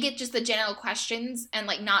 when they get just the general questions and,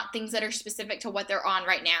 like, not things that are specific to what they're on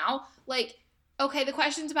right now. Like, okay, the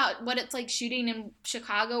questions about what it's like shooting in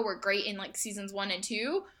Chicago were great in, like, seasons 1 and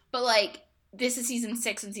 2, but, like, this is season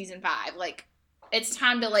 6 and season 5. Like, it's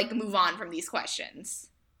time to, like, move on from these questions.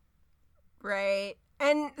 Right.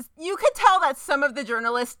 And you could tell that some of the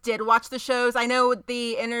journalists did watch the shows. I know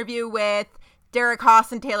the interview with Derek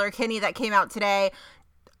Haas and Taylor Kinney that came out today,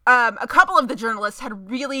 a couple of the journalists had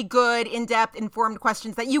really good, in-depth, informed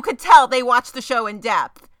questions that you could tell they watched the show in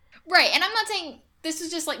depth. Right, and I'm not saying this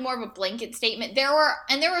is just, like, more of a blanket statement. There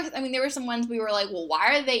were some ones we were like, well,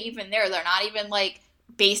 why are they even there? They're not even, like,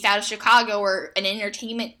 based out of Chicago or an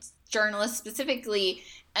entertainment journalist specifically.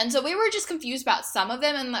 And so we were just confused about some of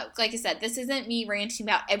them. And like I said, this isn't me ranting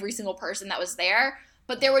about every single person that was there,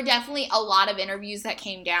 but there were definitely a lot of interviews that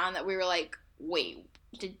came down that we were like, wait,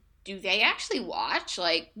 do they actually watch?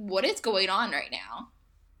 Like, what is going on right now?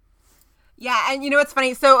 Yeah, and it's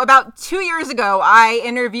funny. So about 2 years ago, I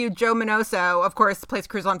interviewed Joe Minoso, of course, plays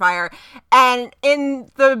Cruz on Fire. And in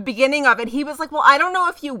the beginning of it, he was like, well, I don't know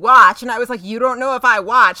if you watch. And I was like, you don't know if I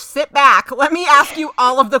watch. Sit back. Let me ask you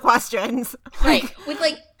all of the questions. Right. With,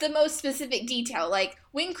 like, the most specific detail. Like,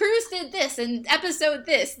 when Cruz did this and episode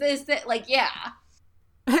this, that. Like, yeah.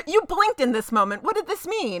 You blinked in this moment. What did this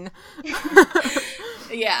mean?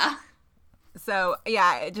 Yeah. So,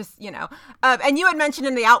 yeah, it just, and you had mentioned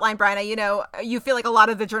in the outline, Bryna, you feel like a lot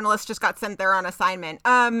of the journalists just got sent there on assignment.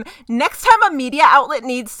 Next time a media outlet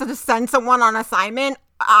needs to send someone on assignment,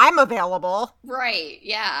 I'm available. Right,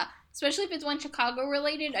 yeah. Especially if it's one Chicago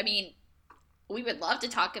related. I mean, we would love to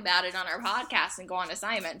talk about it on our podcast and go on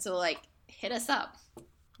assignment. So, like, hit us up.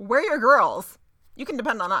 We're your girls. You can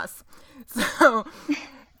depend on us. So,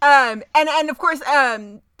 and of course,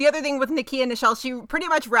 the other thing with Nakia and Nichelle, she pretty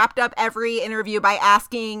much wrapped up every interview by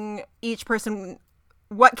asking each person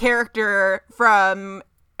what character from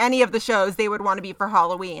any of the shows they would want to be for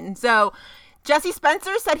Halloween. So Jesse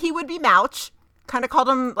Spencer said he would be Mouch, kind of called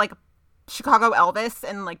him like Chicago Elvis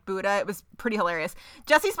and like Buddha. It was pretty hilarious.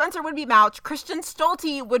 Jesse Spencer would be Mouch. Christian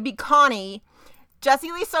Stolte would be Connie.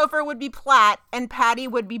 Jesse Lee Sofer would be Platt, and Patty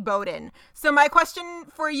would be Bowden. So my question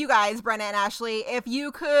for you guys, Brenna and Ashley, if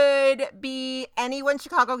you could be any one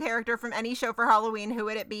Chicago character from any show for Halloween, who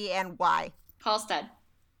would it be and why? Halstead.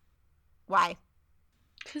 Why?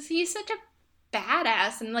 Because he's such a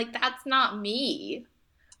badass, and, like, that's not me.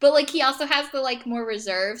 But, like, he also has the, like, more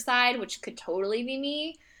reserved side, which could totally be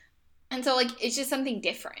me. And so, like, it's just something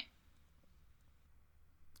different.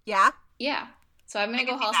 Yeah? Yeah. So I'm gonna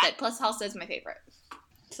go Halstead. Plus Halstead's my favorite.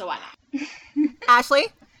 So why not? Ashley?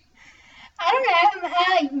 I don't know,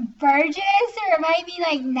 like Burgess or it might be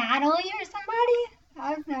like Natalie or somebody. I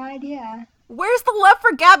have no idea. Where's the love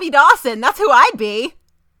for Gabby Dawson? That's who I'd be.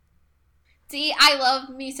 See, I love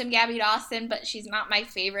me some Gabby Dawson, but she's not my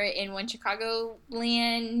favorite in When Chicago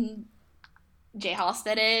Land. Jay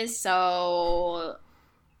Halstead is, so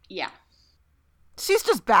yeah. She's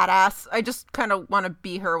just badass. I just kind of want to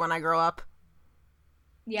be her when I grow up.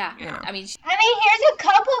 Yeah, Yeah. I mean, Here's a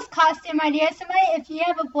couple's costume idea. Somebody, if you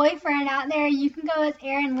have a boyfriend out there, you can go as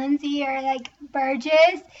Aaron Lindsay or like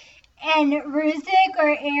Burgess and Ruzick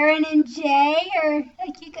or Aaron and Jay or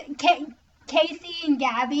like you could, Casey and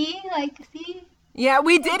Gabby. Like, see? Yeah,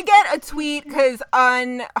 we did get a tweet because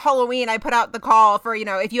on Halloween I put out the call for,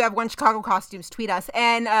 if you have One Chicago costumes, tweet us.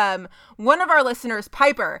 And one of our listeners,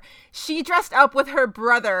 Piper, she dressed up with her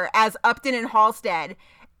brother as Upton and Halstead.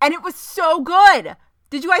 And it was so good.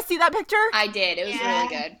 Did you guys see that picture? I did. It was really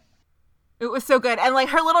good. It was so good. And like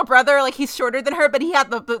her little brother, like he's shorter than her, but he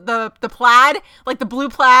had the plaid, like the blue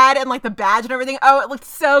plaid and like the badge and everything. Oh, it looked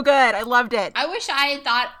so good. I loved it. I wish I had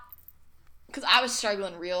thought, because I was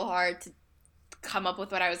struggling real hard to come up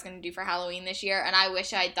with what I was going to do for Halloween this year, and I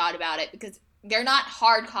wish I had thought about it because they're not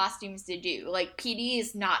hard costumes to do. Like, PD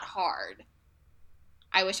is not hard.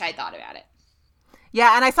 I wish I had thought about it.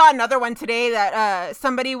 Yeah, and I saw another one today that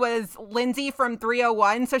somebody was Lindsay from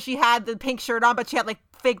 301, so she had the pink shirt on, but she had like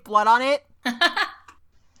fake blood on it. You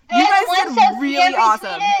guys did really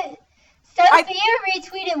awesome. Sophia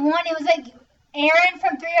retweeted one. It was like Aaron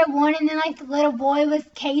from 301, and then like the little boy was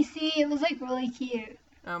Casey. It was like really cute.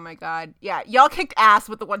 Oh my god. Yeah, y'all kicked ass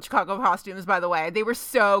with the One Chicago costumes, by the way. They were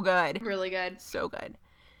so good. Really good. So good.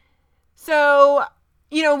 So,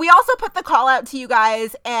 we also put the call out to you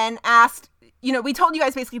guys and asked, we told you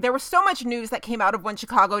guys basically there was so much news that came out of One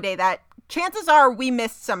Chicago Day that chances are we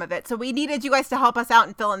missed some of it. So we needed you guys to help us out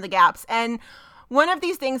and fill in the gaps. And one of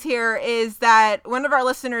these things here is that one of our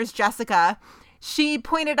listeners, Jessica, she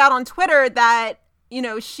pointed out on Twitter that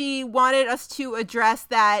she wanted us to address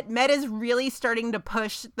that Med is really starting to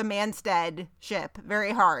push the Manstead ship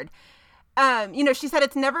very hard. She said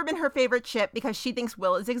it's never been her favorite ship because she thinks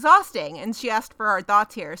Will is exhausting, and she asked for our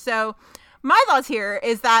thoughts here. So my thoughts here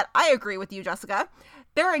is that I agree with you, Jessica.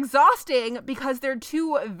 They're exhausting because they're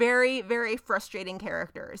two very, very frustrating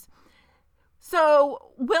characters.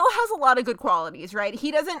 So Will has a lot of good qualities, right? He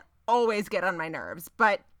doesn't always get on my nerves,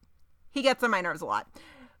 but he gets on my nerves a lot.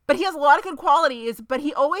 But he has a lot of good qualities, but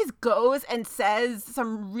he always goes and says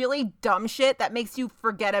some really dumb shit that makes you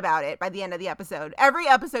forget about it by the end of the episode. Every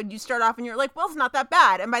episode you start off and you're like, Will's not that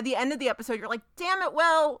bad. And by the end of the episode, you're like, damn it,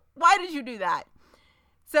 Will, why did you do that?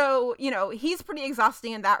 So, he's pretty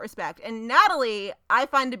exhausting in that respect. And Natalie, I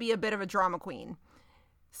find to be a bit of a drama queen.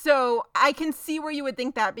 So I can see where you would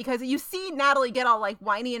think that because you see Natalie get all like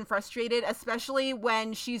whiny and frustrated, especially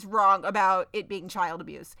when she's wrong about it being child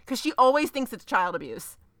abuse. Because she always thinks it's child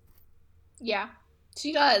abuse. Yeah,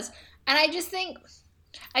 she does. And I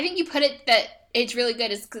think you put it that it's really good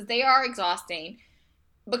is because they are exhausting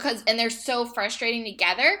and they're so frustrating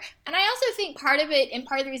together. And I also think part of it, and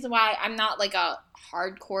part of the reason why I'm not like a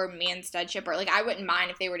hardcore Manstead shipper, like I wouldn't mind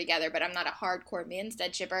if they were together, but I'm not a hardcore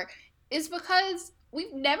Manstead shipper, is because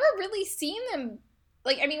we've never really seen them.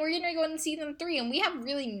 Like, I mean, we're going to go into season 3 and we have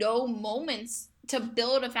really no moments to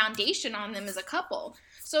build a foundation on them as a couple.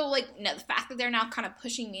 So, like, the fact that they're now kind of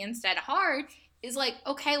pushing Manstead hard is like,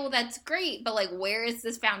 okay, well, that's great, but, like, where is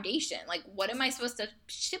this foundation? Like, what am I supposed to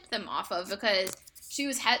ship them off of? Because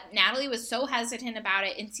Natalie was so hesitant about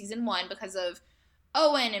it in season 1 because of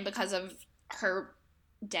Owen and because of her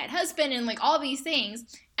dead husband and, like, all these things.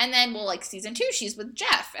 And then, well, like, season 2, she's with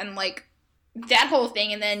Jeff and, like, that whole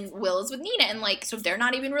thing. And then Will is with Nina. And, like, so they're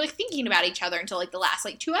not even really thinking about each other until, like, the last,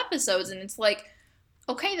 like, 2 episodes. And it's like,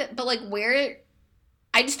 okay, but, like, where...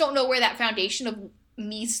 I just don't know where that foundation of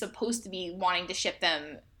me supposed to be wanting to ship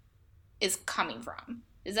them is coming from.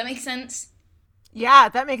 Does that make sense? Yeah,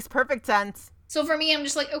 that makes perfect sense. So for me, I'm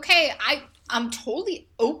just like, okay, I'm totally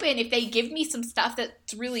open if they give me some stuff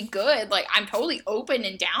that's really good. Like, I'm totally open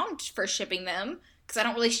and down for shipping them because I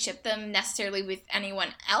don't really ship them necessarily with anyone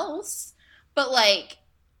else. But, like,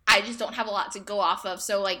 I just don't have a lot to go off of.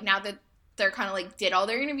 So, like, now that they're kind of, like, did all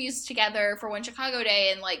their interviews together for One Chicago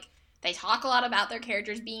Day and, like, they talk a lot about their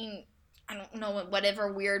characters being, I don't know,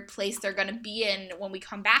 whatever weird place they're going to be in when we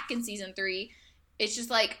come back in season 3. It's just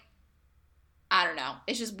like, I don't know.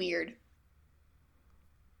 It's just weird.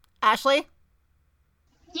 Ashley?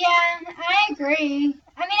 Yeah, I agree.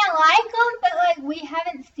 I mean, I like them, but, like, we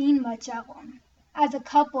haven't seen much of them as a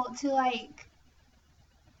couple to, like,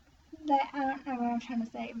 I don't know what I'm trying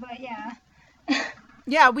to say, but yeah.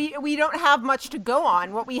 Yeah, we don't have much to go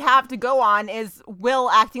on. What we have to go on is Will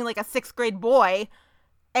acting like a 6th grade boy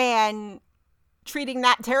and treating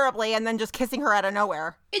that terribly and then just kissing her out of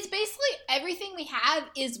nowhere. It's basically everything we have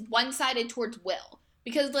is one-sided towards Will.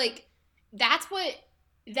 Because, like, that's what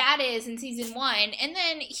that is in season 1. And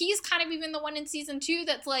then he's kind of even the one in season 2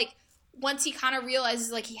 that's like, once he kind of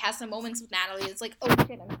realizes, like, he has some moments with Natalie, it's like, oh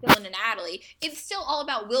shit, I'm still into Natalie. It's still all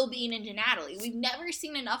about Will being into Natalie. We've never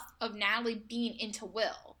seen enough of Natalie being into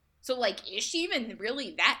Will. So, like, is she even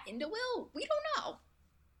really that into Will? We don't know.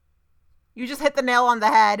 You just hit the nail on the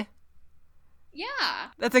head. Yeah.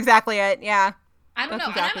 That's exactly it, yeah. I don't That's know.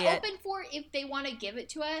 exactly and I'm it. open for if they want to give it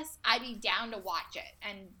to us, I'd be down to watch it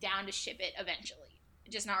and down to ship it eventually.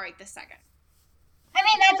 Just not right this second. I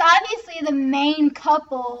mean, that's obviously the main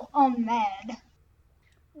couple on Med.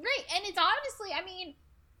 Right, and it's honestly, I mean,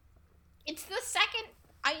 it's the second,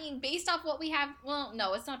 I mean, based off what we have, well,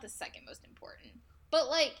 no, it's not the second most important. But,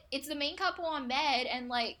 like, it's the main couple on Med, and,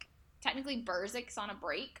 like, technically Burzek's on a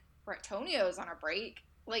break, Bretonio's on a break.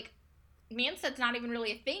 Like, Manstead's not even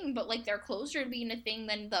really a thing, but, like, they're closer to being a thing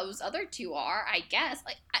than those other two are, I guess.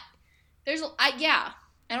 Like, I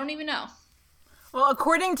don't even know. Well,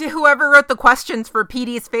 according to whoever wrote the questions for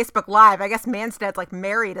PD's Facebook Live, I guess Manstead's, like,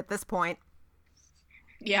 married at this point.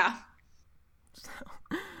 Yeah.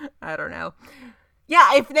 I don't know. Yeah,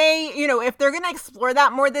 if they're going to explore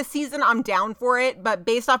that more this season, I'm down for it. But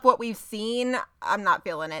based off what we've seen, I'm not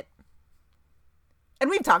feeling it. And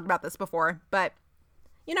we've talked about this before, but,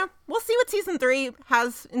 we'll see what season 3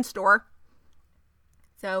 has in store.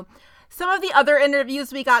 So, some of the other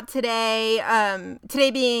interviews we got today,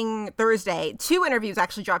 today being Thursday, 2 interviews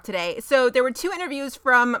actually dropped today. So there were 2 interviews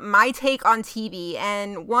from My Take on TV,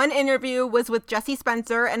 and one interview was with Jesse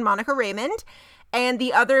Spencer and Monica Raymond, and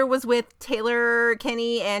the other was with Taylor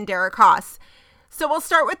Kinney and Derek Haas. So we'll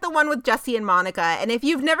start with the one with Jesse and Monica. And if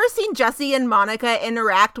you've never seen Jesse and Monica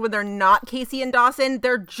interact when they're not Casey and Dawson,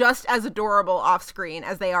 they're just as adorable off screen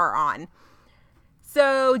as they are on.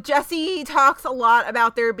 So Jesse talks a lot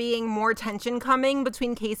about there being more tension coming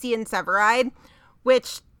between Casey and Severide,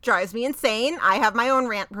 which drives me insane. I have my own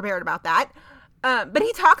rant prepared about that. But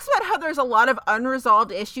he talks about how there's a lot of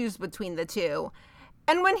unresolved issues between the two.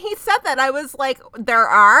 And when he said that, I was like, there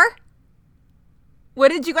are? What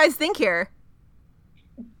did you guys think here?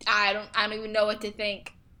 I don't even know what to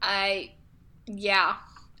think.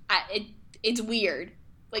 It's weird.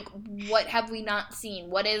 Like, what have we not seen?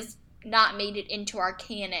 What is not made it into our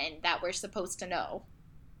canon that we're supposed to know?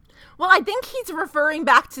 Well, I think he's referring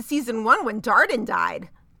back to season 1 when Darden died,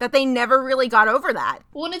 that they never really got over that.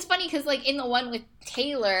 Well, and it's funny because, like, in the one with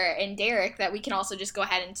Taylor and Derek that we can also just go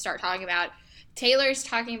ahead and start talking about, Taylor's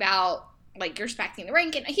talking about, like, respecting the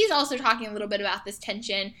rank, and he's also talking a little bit about this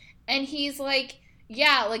tension, and he's like,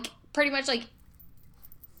 yeah, like, pretty much, like,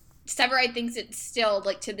 Severide thinks it's still,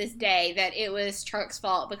 like, to this day that it was Truck's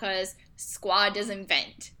fault because Squad doesn't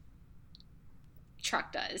vent.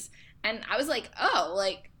 Truck does. And I was like, oh,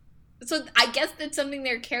 like, so I guess that's something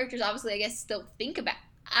their characters obviously, I guess, still think about.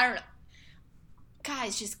 I don't know.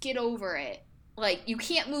 Guys, just get over it. Like, you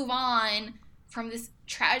can't move on from this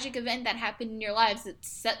tragic event that happened in your lives that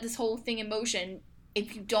set this whole thing in motion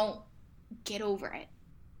if you don't get over it.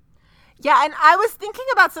 Yeah, and I was thinking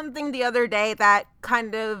about something the other day that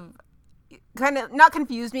kind of not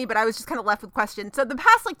confused me, but I was just kind of left with questions. So the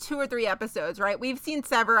past, like, 2 or 3 episodes, right, we've seen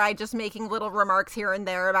Severide just making little remarks here and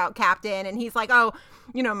there about Captain, and he's like, oh,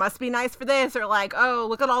 must be nice for this, or like, oh,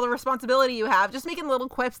 look at all the responsibility you have, just making little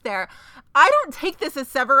quips there. I don't take this as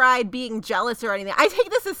Severide being jealous or anything. I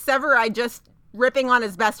take this as Severide just ripping on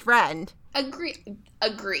his best friend. Agree.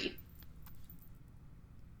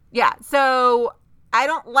 Yeah, so I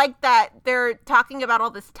don't like that they're talking about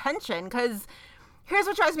all this tension, because here's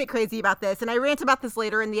what drives me crazy about this, and I rant about this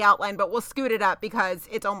later in the outline, but we'll scoot it up because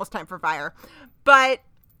it's almost time for fire. But,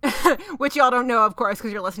 which y'all don't know, of course,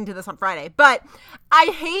 because you're listening to this on Friday. But I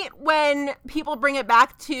hate when people bring it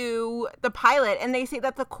back to the pilot and they say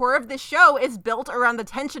that the core of this show is built around the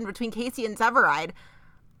tension between Casey and Severide.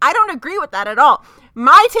 I don't agree with that at all.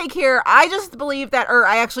 My take here, I just believe that, or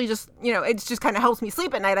I actually just, it just kind of helps me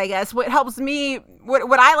sleep at night, I guess. What helps me,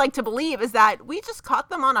 what I like to believe is that we just caught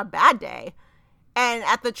them on a bad day. And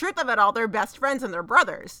at the truth of it all, they're best friends and they're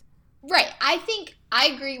brothers. Right. I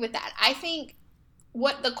agree with that. I think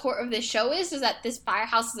what the core of this show is that this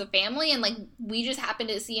firehouse is a family, and, like, we just happened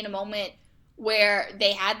to see in a moment where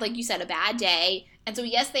they had, like you said, a bad day. And so,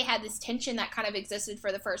 yes, they had this tension that kind of existed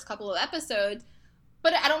for the first couple of episodes,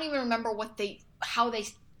 but I don't even remember how they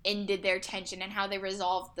ended their tension and how they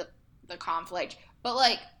resolved the conflict. But,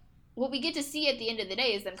 like, what we get to see at the end of the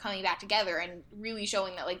day is them coming back together and really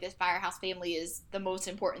showing that, like, this Firehouse family is the most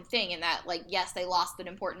important thing, and that, like, yes, they lost an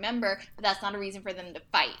important member, but that's not a reason for them to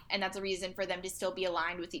fight, and that's a reason for them to still be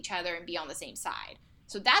aligned with each other and be on the same side.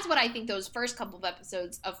 So that's what I think those first couple of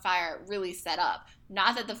episodes of Fire really set up.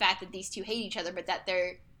 Not that the fact that these two hate each other, but that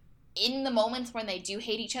they're, in the moments when they do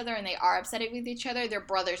hate each other and they are upset with each other, they're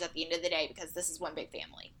brothers at the end of the day, because this is one big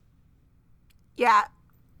family.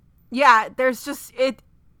 Yeah, there's just,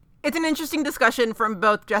 it's an interesting discussion from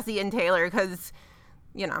both Jesse and Taylor, because,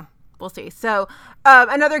 you know, we'll see. So,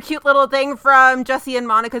 another cute little thing from Jesse and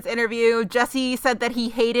Monica's interview. Jesse said that he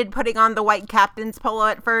hated putting on the white captain's polo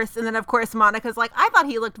at first, and then, of course, Monica's like, I thought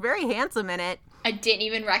he looked very handsome in it. I didn't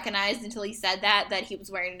even recognize until he said that he was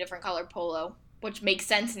wearing a different colored polo, which makes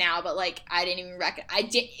sense now, but, like, I didn't even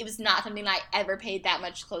it was not something I ever paid that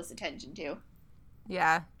much close attention to.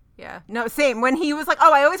 Yeah. No, same. When he was like,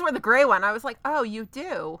 oh, I always wear the gray one, I was like, oh, you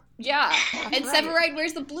do? Yeah. That's and right. Severide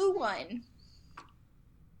wears the blue one.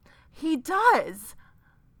 He does.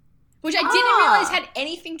 Which I didn't realize had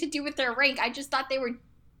anything to do with their rank. I just thought they were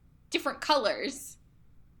different colors.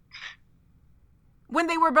 When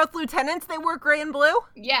they were both lieutenants, they wore gray and blue?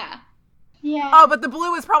 Yeah. Yeah. Oh, but the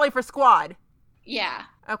blue is probably for squad. Yeah.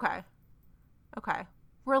 Okay.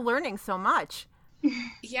 We're learning so much.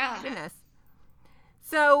 Yeah. Goodness.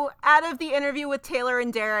 So, out of the interview with Taylor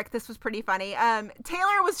and Derek, this was pretty funny.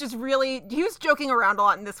 Taylor was just he was joking around a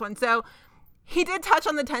lot in this one. So, he did touch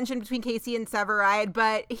on the tension between Casey and Severide,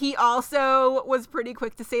 but he also was pretty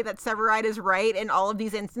quick to say that Severide is right in all of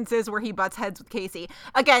these instances where he butts heads with Casey.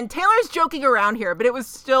 Again, Taylor's joking around here, but it was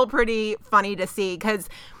still pretty funny to see, because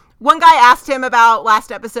one guy asked him about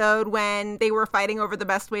last episode when they were fighting over the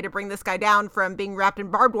best way to bring this guy down from being wrapped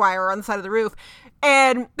in barbed wire on the side of the roof.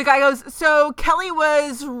 And the guy goes, so Kelly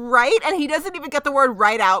was right? And he doesn't even get the word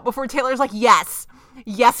right out before Taylor's like, yes,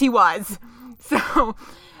 he was. So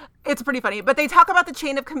it's pretty funny. But they talk about the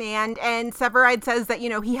chain of command, and Severide says that, you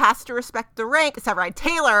know, he has to respect the rank.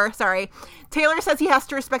 Taylor says he has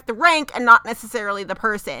to respect the rank and not necessarily the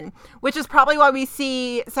person, which is probably why we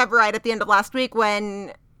see Severide at the end of last week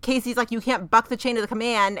when Casey's like, you can't buck the chain of the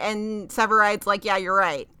command, and Severide's like, yeah, you're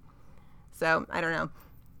right. So, I don't know.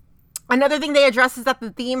 Another thing they address is that the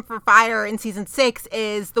theme for Fire in season 6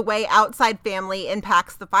 is the way outside family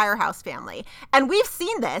impacts the Firehouse family. And we've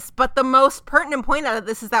seen this, but the most pertinent point out of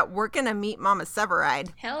this is that we're going to meet Mama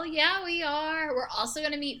Severide. Hell yeah, we are. We're also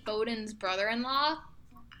going to meet Bowden's brother-in-law.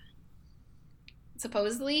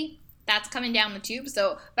 Supposedly. That's coming down the tube.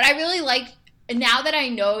 So, but I really like, now that I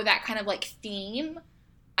know that kind of like theme,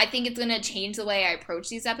 I think it's going to change the way I approach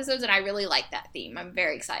these episodes, and I really like that theme. I'm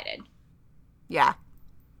very excited. Yeah.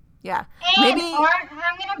 And Maybe I'm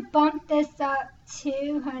gonna bump this up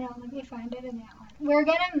too. Hold on, let me find it in that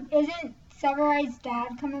one. Isn't Severide's dad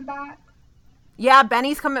coming back? Yeah,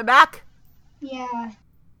 Benny's coming back. Yeah.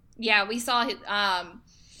 Yeah, we saw his, I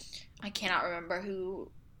cannot remember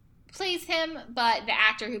who plays him, but the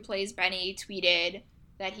actor who plays Benny tweeted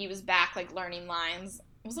that he was back, like, learning lines.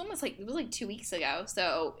 It was like 2 weeks ago,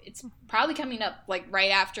 so it's probably coming up, like,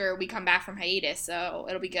 right after we come back from hiatus, so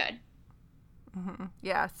it'll be good. Mm-hmm.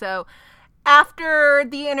 Yeah, so after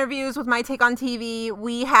the interviews with My Take on TV,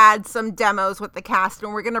 we had some demos with the cast,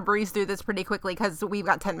 and we're going to breeze through this pretty quickly because we've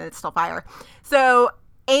got 10 minutes till Fire. So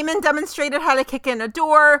Eamon demonstrated how to kick in a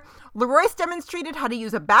door. LaRoyce demonstrated how to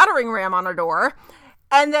use a battering ram on a door.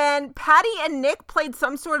 And then Patty and Nick played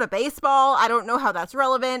some sort of baseball. I don't know how that's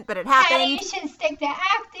relevant, but it happened. Patty, you should stick to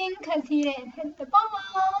acting because he didn't hit the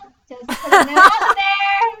ball. Just putting it out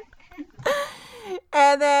there.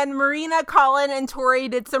 And then Marina, Colin, and Tori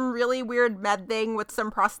did some really weird med thing with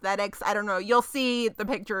some prosthetics. I don't know. You'll see the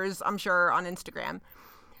pictures, I'm sure, on Instagram.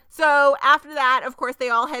 So after that, of course, they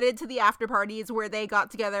all headed to the after parties where they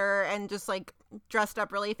got together and just like dressed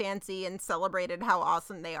up really fancy and celebrated how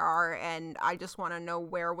awesome they are. And I just want to know,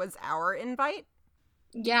 where was our invite?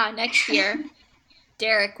 Yeah, next year.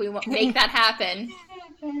 Derek, we won't make that happen.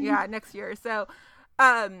 Yeah, next year. So,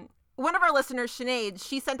 one of our listeners, Sinead,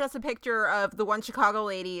 she sent us a picture of the One Chicago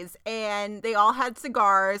ladies, and they all had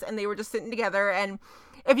cigars, and they were just sitting together. And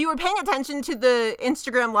if you were paying attention to the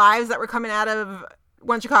Instagram lives that were coming out of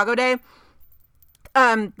One Chicago Day,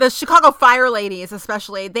 the Chicago Fire ladies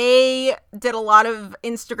especially, they did a lot of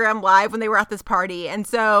Instagram live when they were at this party. And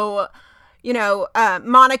so, you know,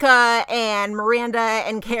 Monica and Miranda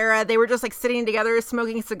and Kara, they were just like sitting together,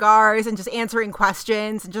 smoking cigars and just answering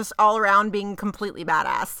questions and just all around being completely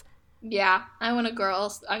badass. Yeah, I want a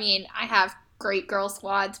girls. I mean, I have great girl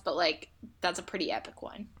squads, but like that's a pretty epic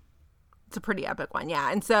one. It's a pretty epic one, yeah.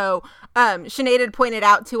 And so Sinead had pointed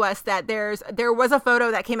out to us that there was a photo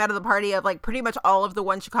that came out of the party of like pretty much all of the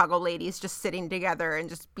One Chicago ladies just sitting together and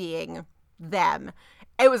just being them.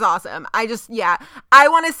 It was awesome. I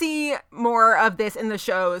want to see more of this in the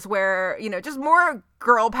shows where, just more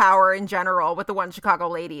girl power in general with the One Chicago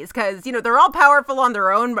ladies. Because, they're all powerful on their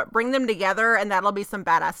own, but bring them together and that'll be some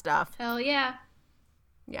badass stuff. Hell yeah.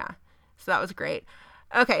 Yeah. So that was great.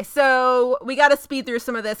 Okay, so we got to speed through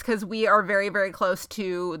some of this because we are very, very close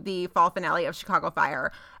to the fall finale of Chicago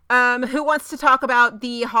Fire. Who wants to talk about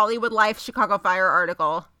the Hollywood Life Chicago Fire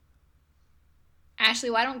article? Ashley,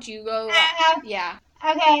 why don't you go? Yeah.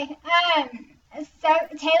 Okay. So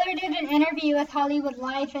Taylor did an interview with Hollywood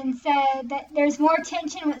Life and said that there's more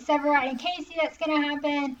tension with Severide and Casey that's going to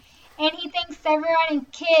happen. And he thinks Severide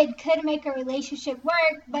and Kid could make a relationship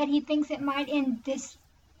work, but he thinks it might end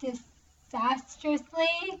disastrously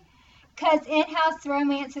because in-house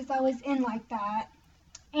romances always end like that.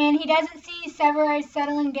 And he doesn't see Severide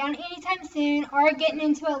settling down anytime soon or getting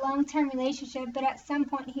into a long-term relationship, but at some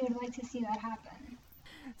point he would like to see that happen.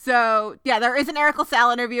 So, yeah, there is an Eric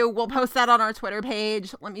LaSalle interview. We'll post that on our Twitter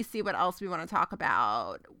page. Let me see what else we want to talk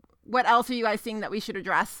about. What else are you guys seeing that we should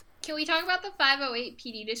address? Can we talk about the 508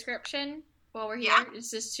 PD description while we're here? Yeah. It's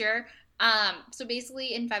just sure. So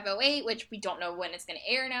basically in 508, which we don't know when it's going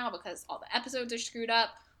to air now because all the episodes are screwed up,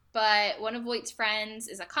 but one of Voight's friends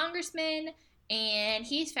is a congressman, and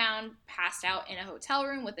he's found passed out in a hotel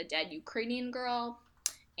room with a dead Ukrainian girl.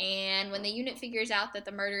 And when the unit figures out that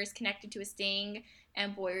the murder is connected to a sting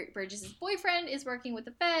and Burgess's boyfriend is working with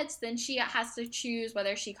the feds, then she has to choose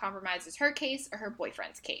whether she compromises her case or her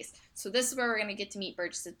boyfriend's case. So this is where we're going to get to meet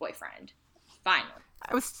Burgess's boyfriend. Finally.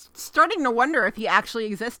 I was starting to wonder if he actually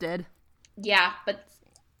existed. Yeah, but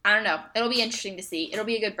I don't know. It'll be interesting to see. It'll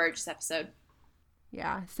be a good Burgess episode.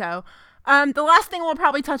 Yeah, so the last thing we'll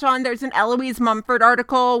probably touch on, there's an Eloise Mumford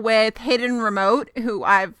article with Hidden Remote, who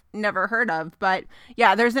I've never heard of. But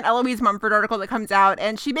yeah, there's an Eloise Mumford article that comes out,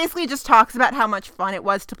 and she basically just talks about how much fun it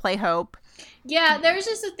was to play Hope. Yeah, there was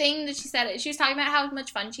just a thing that she said. She was talking about how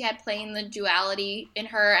much fun she had playing the duality in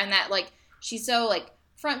her, and that, like, she's so, like,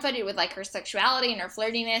 front-footed with, like, her sexuality and her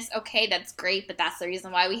flirtiness. Okay, that's great, but that's the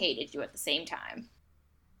reason why we hated you at the same time.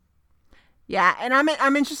 Yeah, and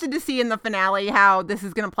I'm interested to see in the finale how this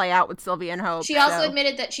is going to play out with Sylvia and Hope. She also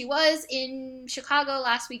admitted that she was in Chicago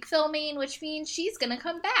last week filming, which means she's going to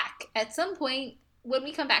come back at some point when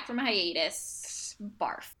we come back from hiatus.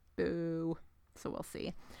 Barf. Boo. So we'll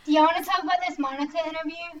see. Do you want to talk about this Monica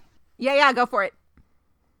interview? Yeah, go for it.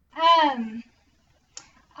 I'll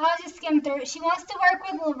just skim through it. She wants to work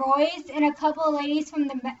with Leroy's and a couple of ladies from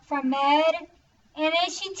Med. And then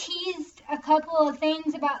she teased a couple of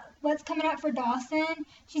things about what's coming up for Dawson.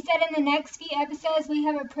 She said in the next few episodes we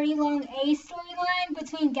have a pretty long A storyline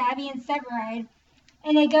between Gabby and Severide.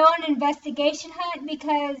 And they go on an investigation hunt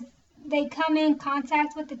because they come in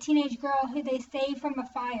contact with the teenage girl who they saved from a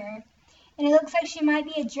fire. And it looks like she might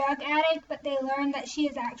be a drug addict, but they learn that she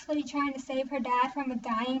is actually trying to save her dad from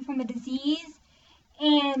dying from a disease.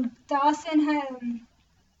 And Dawson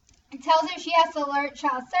tells her she has to alert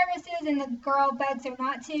child services, and the girl begs her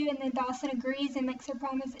not to, and then Dawson agrees and makes her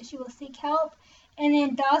promise that she will seek help. And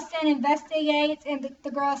then Dawson investigates and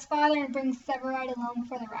the girl's father and brings Severide along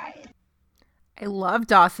for the ride. I love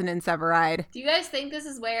Dawson and Severide. Do you guys think this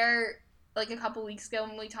is where, like, a couple weeks ago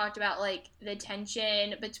when we talked about, like, the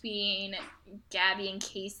tension between Gabby and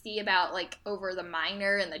Casey about, like, over the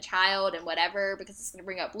minor and the child and whatever, because it's going to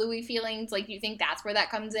bring up Louis feelings? Like, do you think that's where that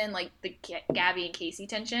comes in, like, the Gabby and Casey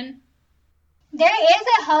tension? There is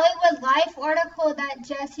a Hollywood Life article that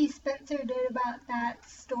Jesse Spencer did about that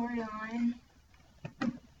storyline.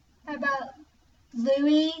 About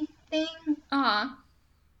Louis thing. Uh-huh.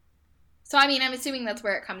 So, I mean, I'm assuming that's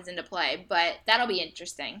where it comes into play, but that'll be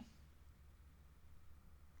interesting.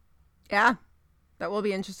 Yeah, that will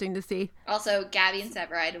be interesting to see. Also, Gabby and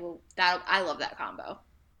Severide, I love that combo.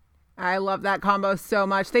 I love that combo so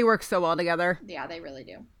much. They work so well together. Yeah, they really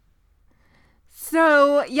do.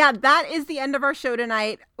 So, yeah, that is the end of our show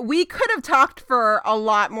tonight. We could have talked for a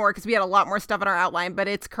lot more because we had a lot more stuff in our outline, but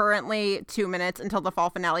it's currently 2 minutes until the fall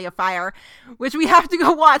finale of Fire, which we have to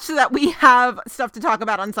go watch so that we have stuff to talk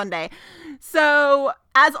about on Sunday. So,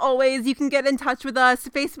 as always, you can get in touch with us,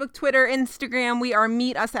 Facebook, Twitter, Instagram. We are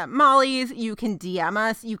Meet Us at Molly's. You can DM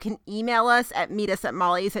us. You can email us at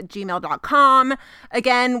meetusatmollys@gmail.com.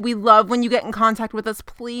 Again, we love when you get in contact with us.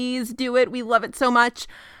 Please do it. We love it so much.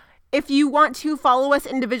 If you want to follow us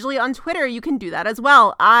individually on Twitter, you can do that as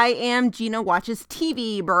well. I am Gina Watches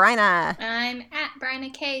TV. Bryna. I'm at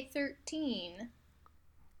BrynaK13.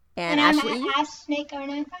 And I'm Ashley. at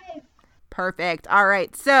AshSnake095. Perfect. All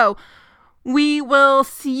right. So We will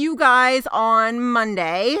see you guys on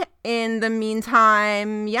Monday. In the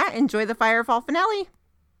meantime, enjoy the Firefall finale.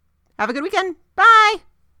 Have a good weekend. Bye.